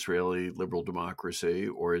for Israeli liberal democracy,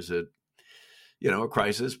 or is it, a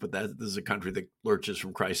crisis, but this is a country that lurches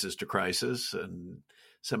from crisis to crisis, and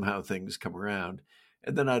somehow things come around.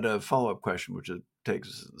 And then I had a follow-up question, which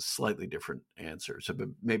takes a slightly different answer, so but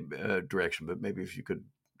maybe direction. But maybe if you could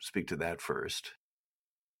speak to that first.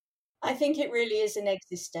 I think it really is an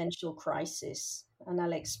existential crisis, and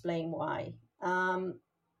I'll explain why.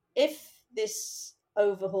 If this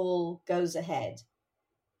overhaul goes ahead,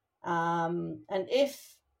 and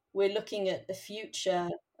if we're looking at the future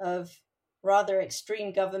of rather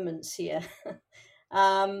extreme governments here,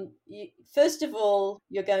 first of all,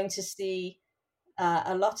 you're going to see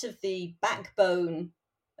a lot of the backbone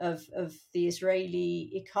of the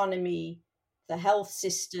Israeli economy, the health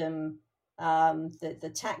system,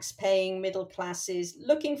 the tax-paying middle classes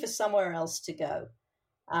looking for somewhere else to go.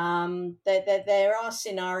 There are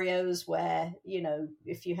scenarios where,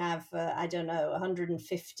 if you have,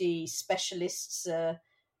 150 specialists of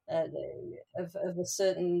a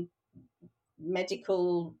certain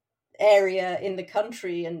medical area in the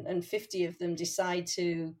country, and 50 of them decide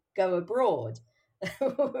to go abroad,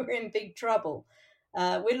 we're in big trouble.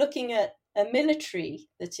 We're looking at a military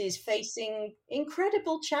that is facing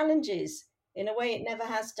incredible challenges in a way it never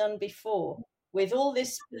has done before, with all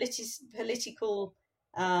this political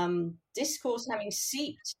discourse having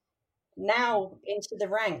seeped now into the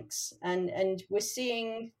ranks, and we're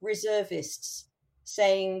seeing reservists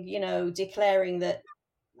saying, declaring that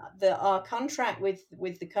our contract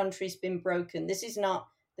with the country's been broken. This is not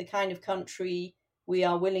the kind of country we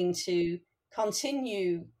are willing to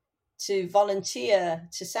continue to volunteer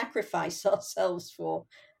to sacrifice ourselves for.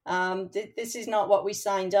 This is not what we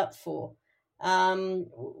signed up for.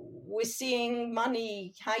 We're seeing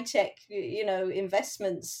money, high tech,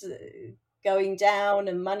 investments going down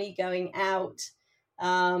and money going out.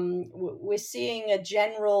 We're seeing a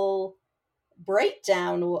general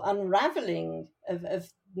breakdown or unraveling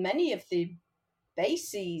of many of the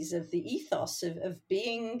bases of the ethos of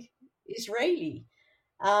being Israeli.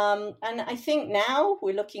 And I think now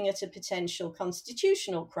we're looking at a potential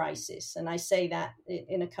constitutional crisis. And I say that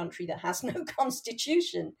in a country that has no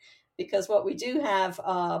constitution, because what we do have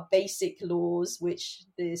are basic laws, which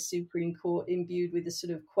the Supreme Court imbued with a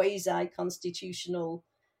sort of quasi-constitutional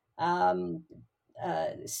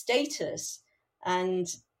status. And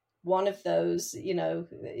one of those,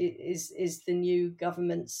 is the new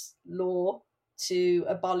government's law to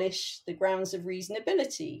abolish the grounds of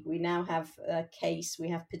reasonability. We now have a case, we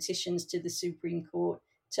have petitions to the Supreme Court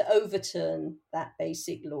to overturn that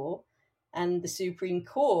basic law. And the Supreme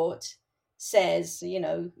Court says,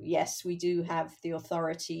 yes, we do have the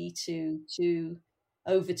authority to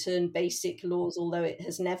overturn basic laws, although it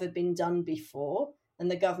has never been done before. And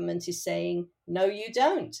the government is saying, no, you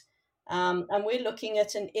don't. And we're looking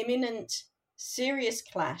at an imminent, serious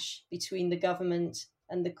clash between the government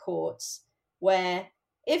and the courts, where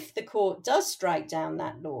if the court does strike down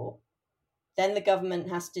that law, then the government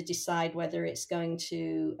has to decide whether it's going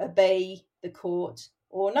to obey the court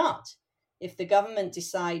or not. If the government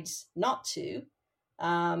decides not to,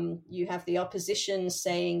 you have the opposition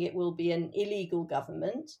saying it will be an illegal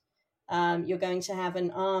government. You're going to have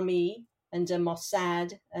an army and a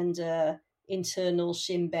Mossad and a internal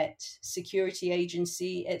Shin Bet security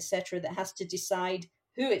agency, etc., that has to decide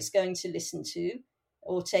who it's going to listen to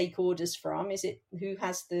or take orders from. Is it who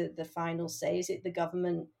has the final say? Is it the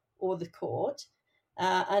government or the court?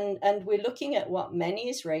 And we're looking at what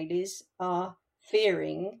many Israelis are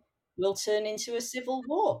fearing will turn into a civil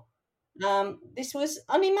war. This was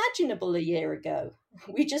unimaginable a year ago.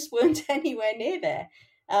 We just weren't anywhere near there.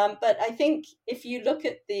 But I think if you look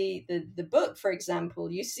at the book, for example,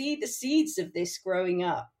 you see the seeds of this growing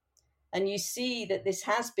up, and you see that this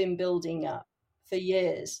has been building up for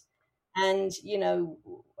years. And,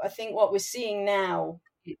 I think what we're seeing now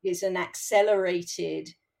is an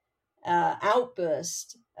accelerated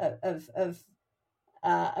outburst of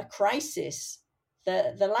a crisis,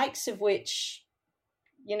 the likes of which,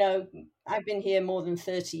 I've been here more than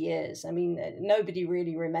 30 years. I mean, nobody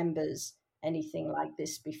really remembers anything like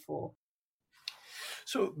this before.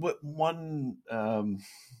 So one, kind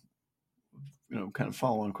of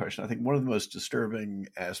follow-on question. I think one of the most disturbing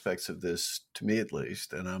aspects of this, to me at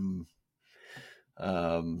least, and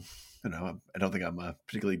I don't think I'm a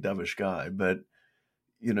particularly dovish guy, but,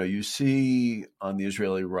 you see on the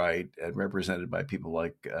Israeli right, and represented by people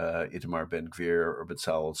like Itamar Ben-Gvir or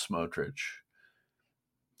Bezalel Smotrich,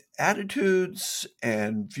 attitudes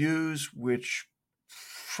and views which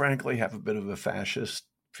frankly have a bit of a fascist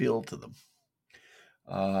feel to them.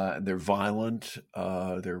 They're violent,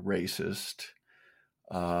 they're racist,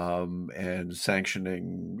 and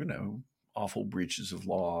sanctioning, awful breaches of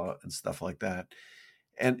law and stuff like that.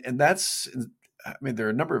 And that's I mean, there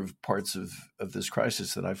are a number of parts of this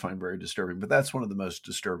crisis that I find very disturbing, but that's one of the most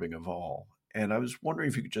disturbing of all. And I was wondering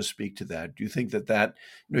if you could just speak to that. Do you think that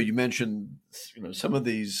you mentioned, some of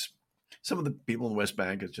the people in the West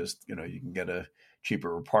Bank, it's just, you can get a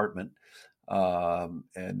cheaper apartment.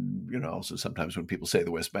 And, also sometimes when people say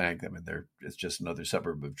the West Bank, I mean, it's just another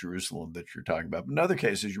suburb of Jerusalem that you're talking about. But in other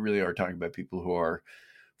cases, you really are talking about people who are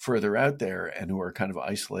further out there and who are kind of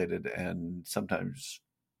isolated and sometimes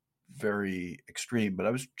very extreme. But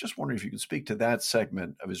I was just wondering if you could speak to that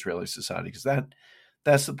segment of Israeli society, because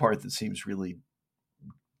that's the part that seems really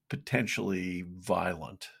potentially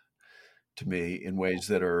violent to me in ways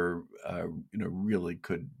that are, really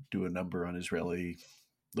could do a number on Israeli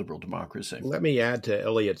liberal democracy. Let me add to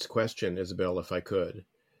Elliot's question, Isabel, if I could,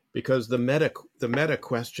 because the meta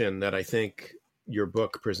question that I think your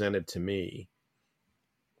book presented to me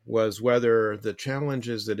was whether the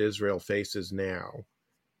challenges that Israel faces now,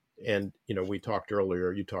 and you talked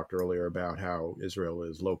earlier about how Israel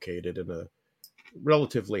is located in a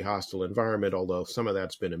relatively hostile environment, although some of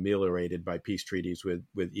that's been ameliorated by peace treaties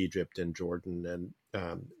with Egypt and Jordan,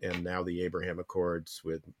 and now the Abraham Accords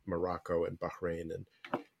with Morocco and Bahrain and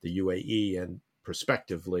the UAE, and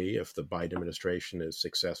prospectively, if the Biden administration is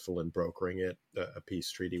successful in brokering it, a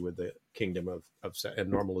peace treaty with the Kingdom of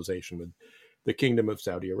and normalization with the Kingdom of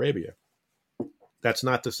Saudi Arabia. That's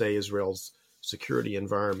not to say Israel's security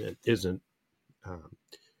environment isn't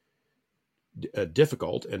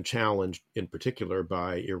difficult and challenged in particular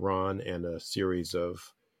by Iran and a series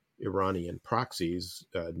of Iranian proxies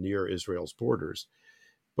near Israel's borders.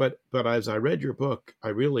 But as I read your book, I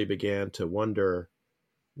really began to wonder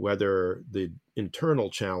whether the internal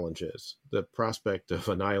challenges, the prospect of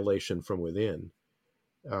annihilation from within,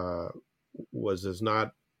 was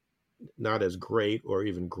not as great or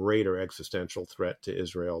even greater existential threat to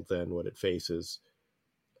Israel than what it faces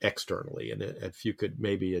externally. And if you could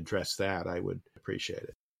maybe address that, I would appreciate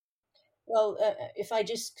it. Well, if I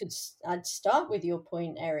just could, I'd start with your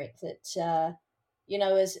point, Eric, that,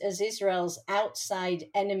 as Israel's outside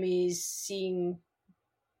enemies seem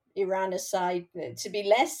Iran aside to be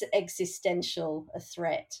less existential a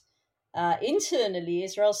threat, internally,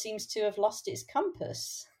 Israel seems to have lost its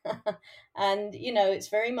compass. And, it's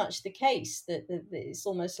very much the case that it's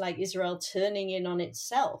almost like Israel turning in on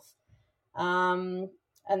itself. And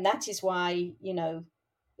that is why,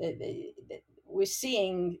 we're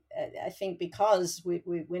seeing, I think, because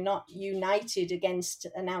we're not united against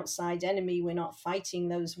an outside enemy, we're not fighting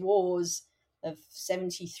those wars of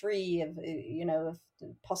 73, of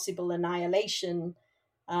possible annihilation.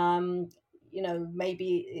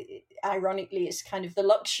 Maybe ironically, it's kind of the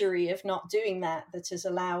luxury of not doing that has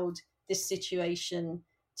allowed this situation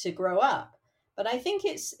to grow up. But I think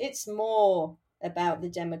it's more about the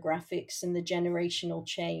demographics and the generational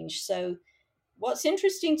change. So what's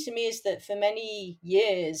interesting to me is that for many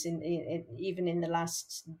years, even in the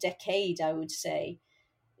last decade, I would say,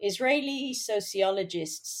 Israeli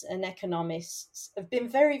sociologists and economists have been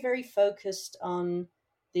very, very focused on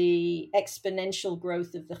the exponential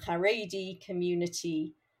growth of the Haredi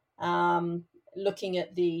community, looking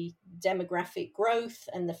at the demographic growth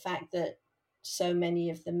and the fact that so many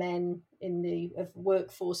of the men of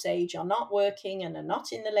workforce age are not working and are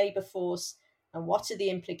not in the labor force, and what are the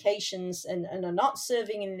implications, and are not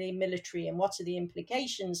serving in the military, and what are the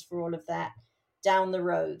implications for all of that down the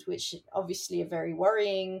road, which obviously are very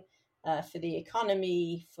worrying for the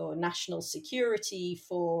economy, for national security,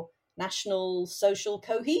 for national social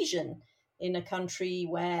cohesion in a country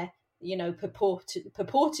where,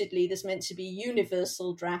 purportedly there's meant to be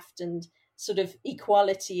universal draft and sort of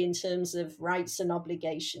equality in terms of rights and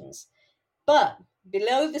obligations. But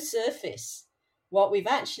below the surface, what we've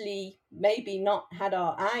actually maybe not had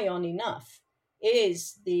our eye on enough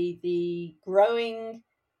is the growing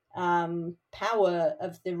power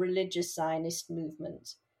of the religious Zionist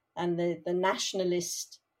movement and the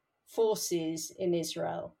nationalist forces in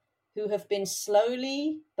Israel, who have been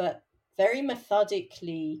slowly but very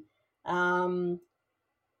methodically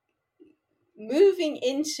moving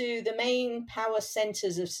into the main power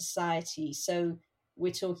centers of society. So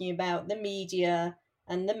we're talking about the media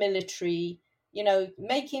and the military,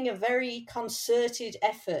 making a very concerted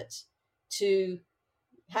effort to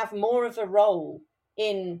have more of a role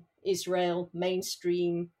in Israel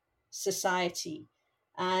mainstream society.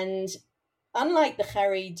 And unlike the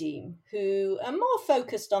Haredim, who are more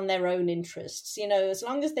focused on their own interests, as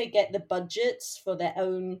long as they get the budgets for their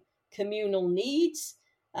own communal needs,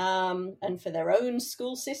 and for their own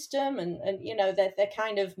school system, and they're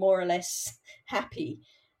kind of more or less happy.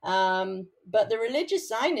 But the religious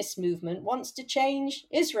Zionist movement wants to change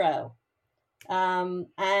Israel.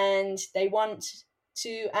 and they want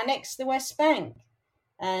to annex the West Bank,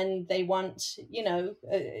 and they want,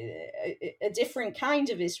 a different kind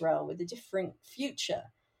of Israel with a different future.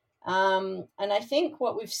 And I think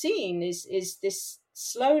what we've seen is this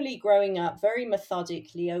slowly growing up very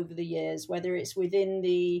methodically over the years, whether it's within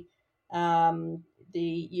the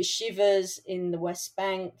yeshivas in the West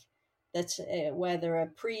Bank, that where there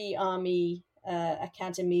are pre-army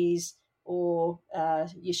academies, or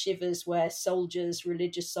yeshivas where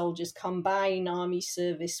religious soldiers, combine army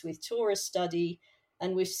service with Torah study.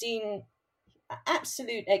 And we've seen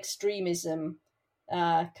absolute extremism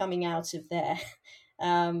coming out of there.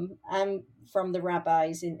 And from the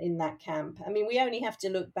rabbis in that camp. I mean, we only have to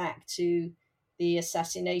look back to the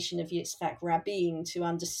assassination of Yitzhak Rabin to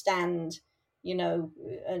understand, and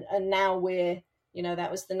now we're,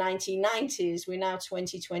 that was the 1990s, we're now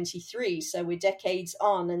 2023, so we're decades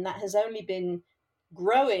on, and that has only been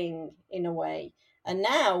growing in a way. And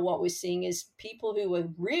now what we're seeing is people who were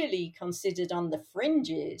really considered on the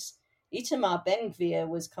fringes. Itamar Ben-Gvir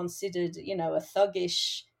was considered, a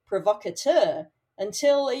thuggish provocateur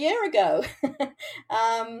until a year ago.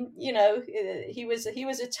 He was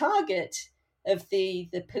a target of the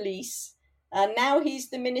police, and now he's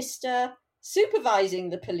the minister supervising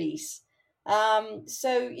the police.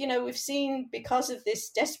 So we've seen, because of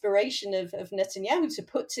this desperation of Netanyahu to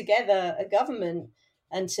put together a government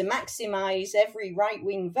and to maximize every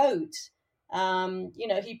right-wing vote,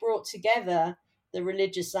 he brought together the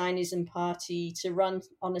Religious Zionism Party to run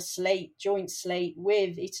on a joint slate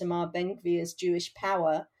with Itamar Ben-Gvir's Jewish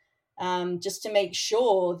Power, just to make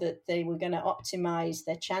sure that they were going to optimize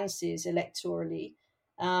their chances electorally.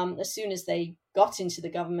 As soon as they got into the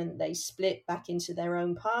government, they split back into their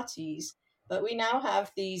own parties. But we now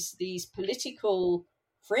have these political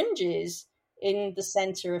fringes in the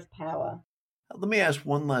center of power. Let me ask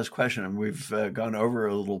one last question, and we've gone over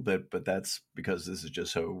a little bit, but that's because this is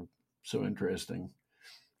just so interesting.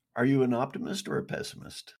 Are you an optimist or a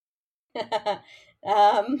pessimist? I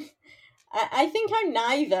think I'm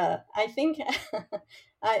neither. I think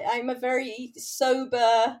I'm a very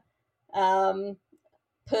sober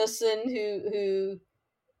person who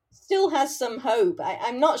still has some hope.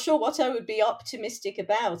 I'm not sure what I would be optimistic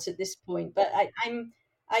about at this point, but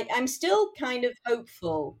I'm still kind of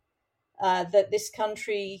hopeful that this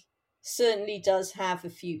country certainly does have a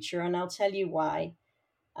future, and I'll tell you why.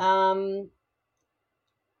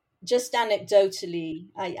 Just anecdotally,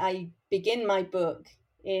 I begin my book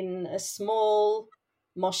in a small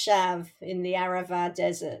moshav in the Arava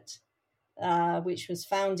Desert, which was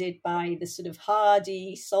founded by the sort of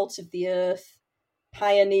hardy, salt of the earth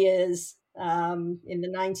pioneers in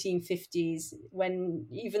the 1950s, when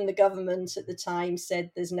even the government at the time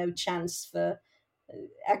said there's no chance for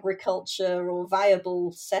agriculture or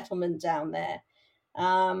viable settlement down there.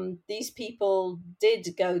 These people did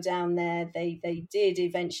go down there. They did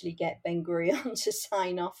eventually get Ben-Gurion to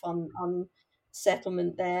sign off on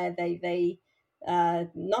settlement there. They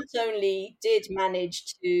not only did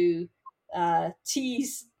manage to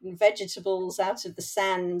tease vegetables out of the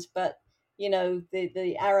sand, but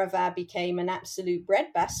the Arava became an absolute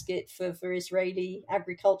breadbasket for Israeli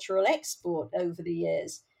agricultural export over the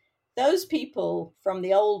years. Those people from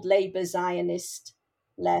the old Labour Zionist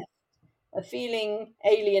left are feeling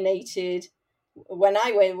alienated. When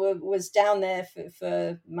I was down there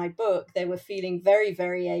for my book, they were feeling very,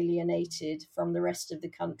 very alienated from the rest of the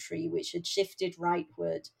country, which had shifted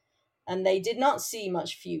rightward, and they did not see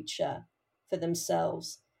much future for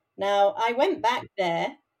themselves. Now, I went back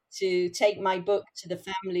there to take my book to the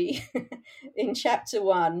family in chapter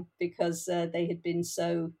 1 because they had been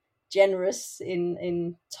so generous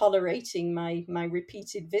in tolerating my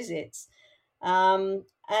repeated visits. And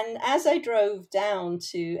as I drove down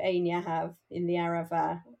to Ein Yahav in the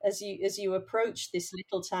Arava, as you approach this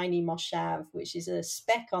little tiny moshav, which is a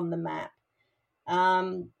speck on the map,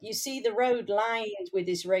 you see the road lined with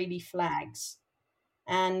Israeli flags.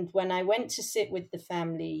 And when I went to sit with the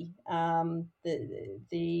family,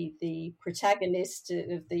 the protagonist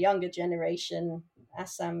of the younger generation,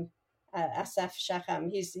 Asaf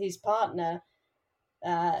Shacham, his partner,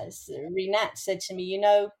 Rinat, said to me,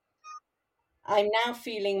 I'm now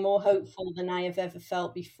feeling more hopeful than I have ever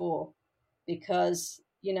felt before, because,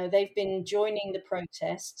 they've been joining the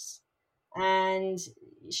protests. And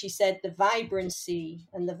she said the vibrancy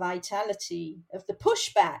and the vitality of the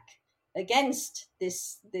pushback against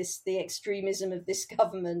the extremism of this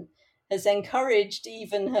government has encouraged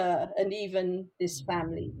even her and even this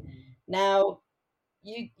family. Now,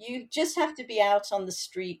 you just have to be out on the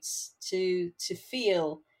streets to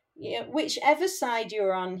feel, whichever side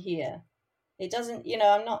you're on here, It doesn't,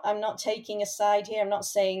 I'm not taking a side here. I'm not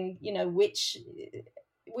saying,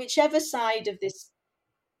 whichever side of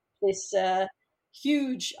this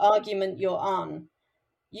huge argument you're on,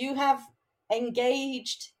 you have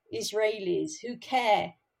engaged Israelis who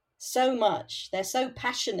care so much. They're so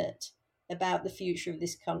passionate about the future of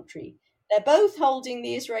this country. They're both holding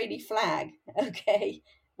the Israeli flag, okay?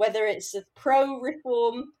 Whether it's a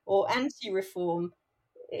pro-reform or anti-reform,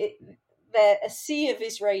 they're a sea of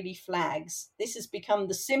Israeli flags. This has become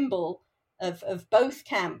the symbol of both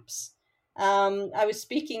camps. I was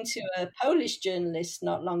speaking to a Polish journalist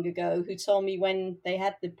not long ago who told me when they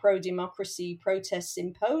had the pro-democracy protests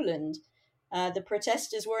in Poland, the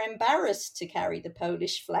protesters were embarrassed to carry the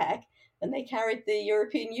Polish flag and they carried the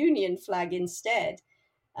European Union flag instead.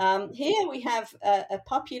 Here we have a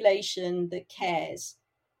population that cares.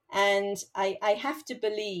 And I have to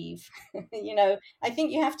believe, I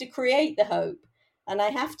think you have to create the hope. And I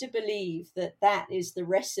have to believe that that is the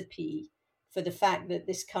recipe for the fact that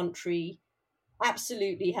this country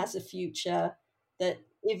absolutely has a future, that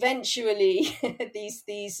eventually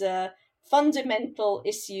these fundamental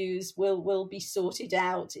issues will be sorted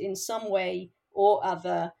out in some way or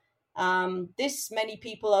other. Many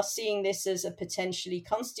people are seeing this as a potentially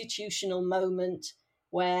constitutional moment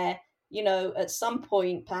where, at some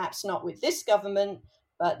point, perhaps not with this government,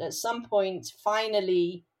 but at some point,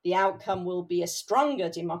 finally, the outcome will be a stronger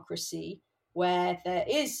democracy where there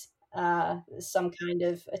is some kind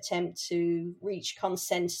of attempt to reach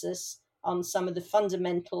consensus on some of the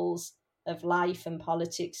fundamentals of life and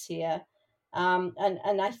politics here.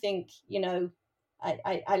 And I think,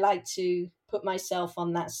 I like to put myself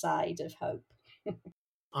on that side of hope.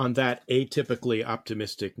 On that atypically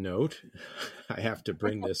optimistic note, I have to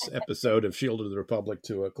bring this episode of Shield of the Republic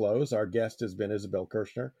to a close. Our guest has been Isabel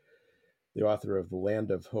Kershner, the author of The Land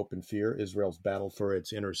of Hope and Fear, Israel's Battle for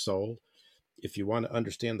Its Inner Soul. If you want to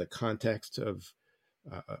understand the context of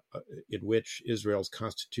in which Israel's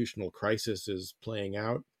constitutional crisis is playing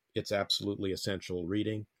out, it's absolutely essential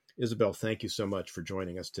reading. Isabel, thank you so much for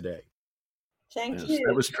joining us today. Thank you.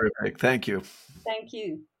 That was terrific. Thank you. Thank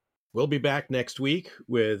you. We'll be back next week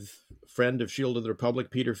with friend of Shield of the Republic,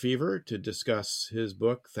 Peter Feaver, to discuss his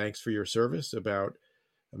book, Thanks for Your Service, about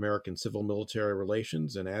American civil-military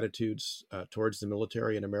relations and attitudes towards the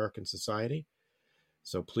military in American society.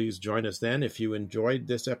 So please join us then. If you enjoyed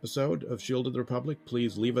this episode of Shield of the Republic,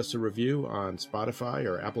 please leave us a review on Spotify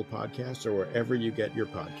or Apple Podcasts or wherever you get your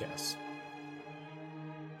podcasts.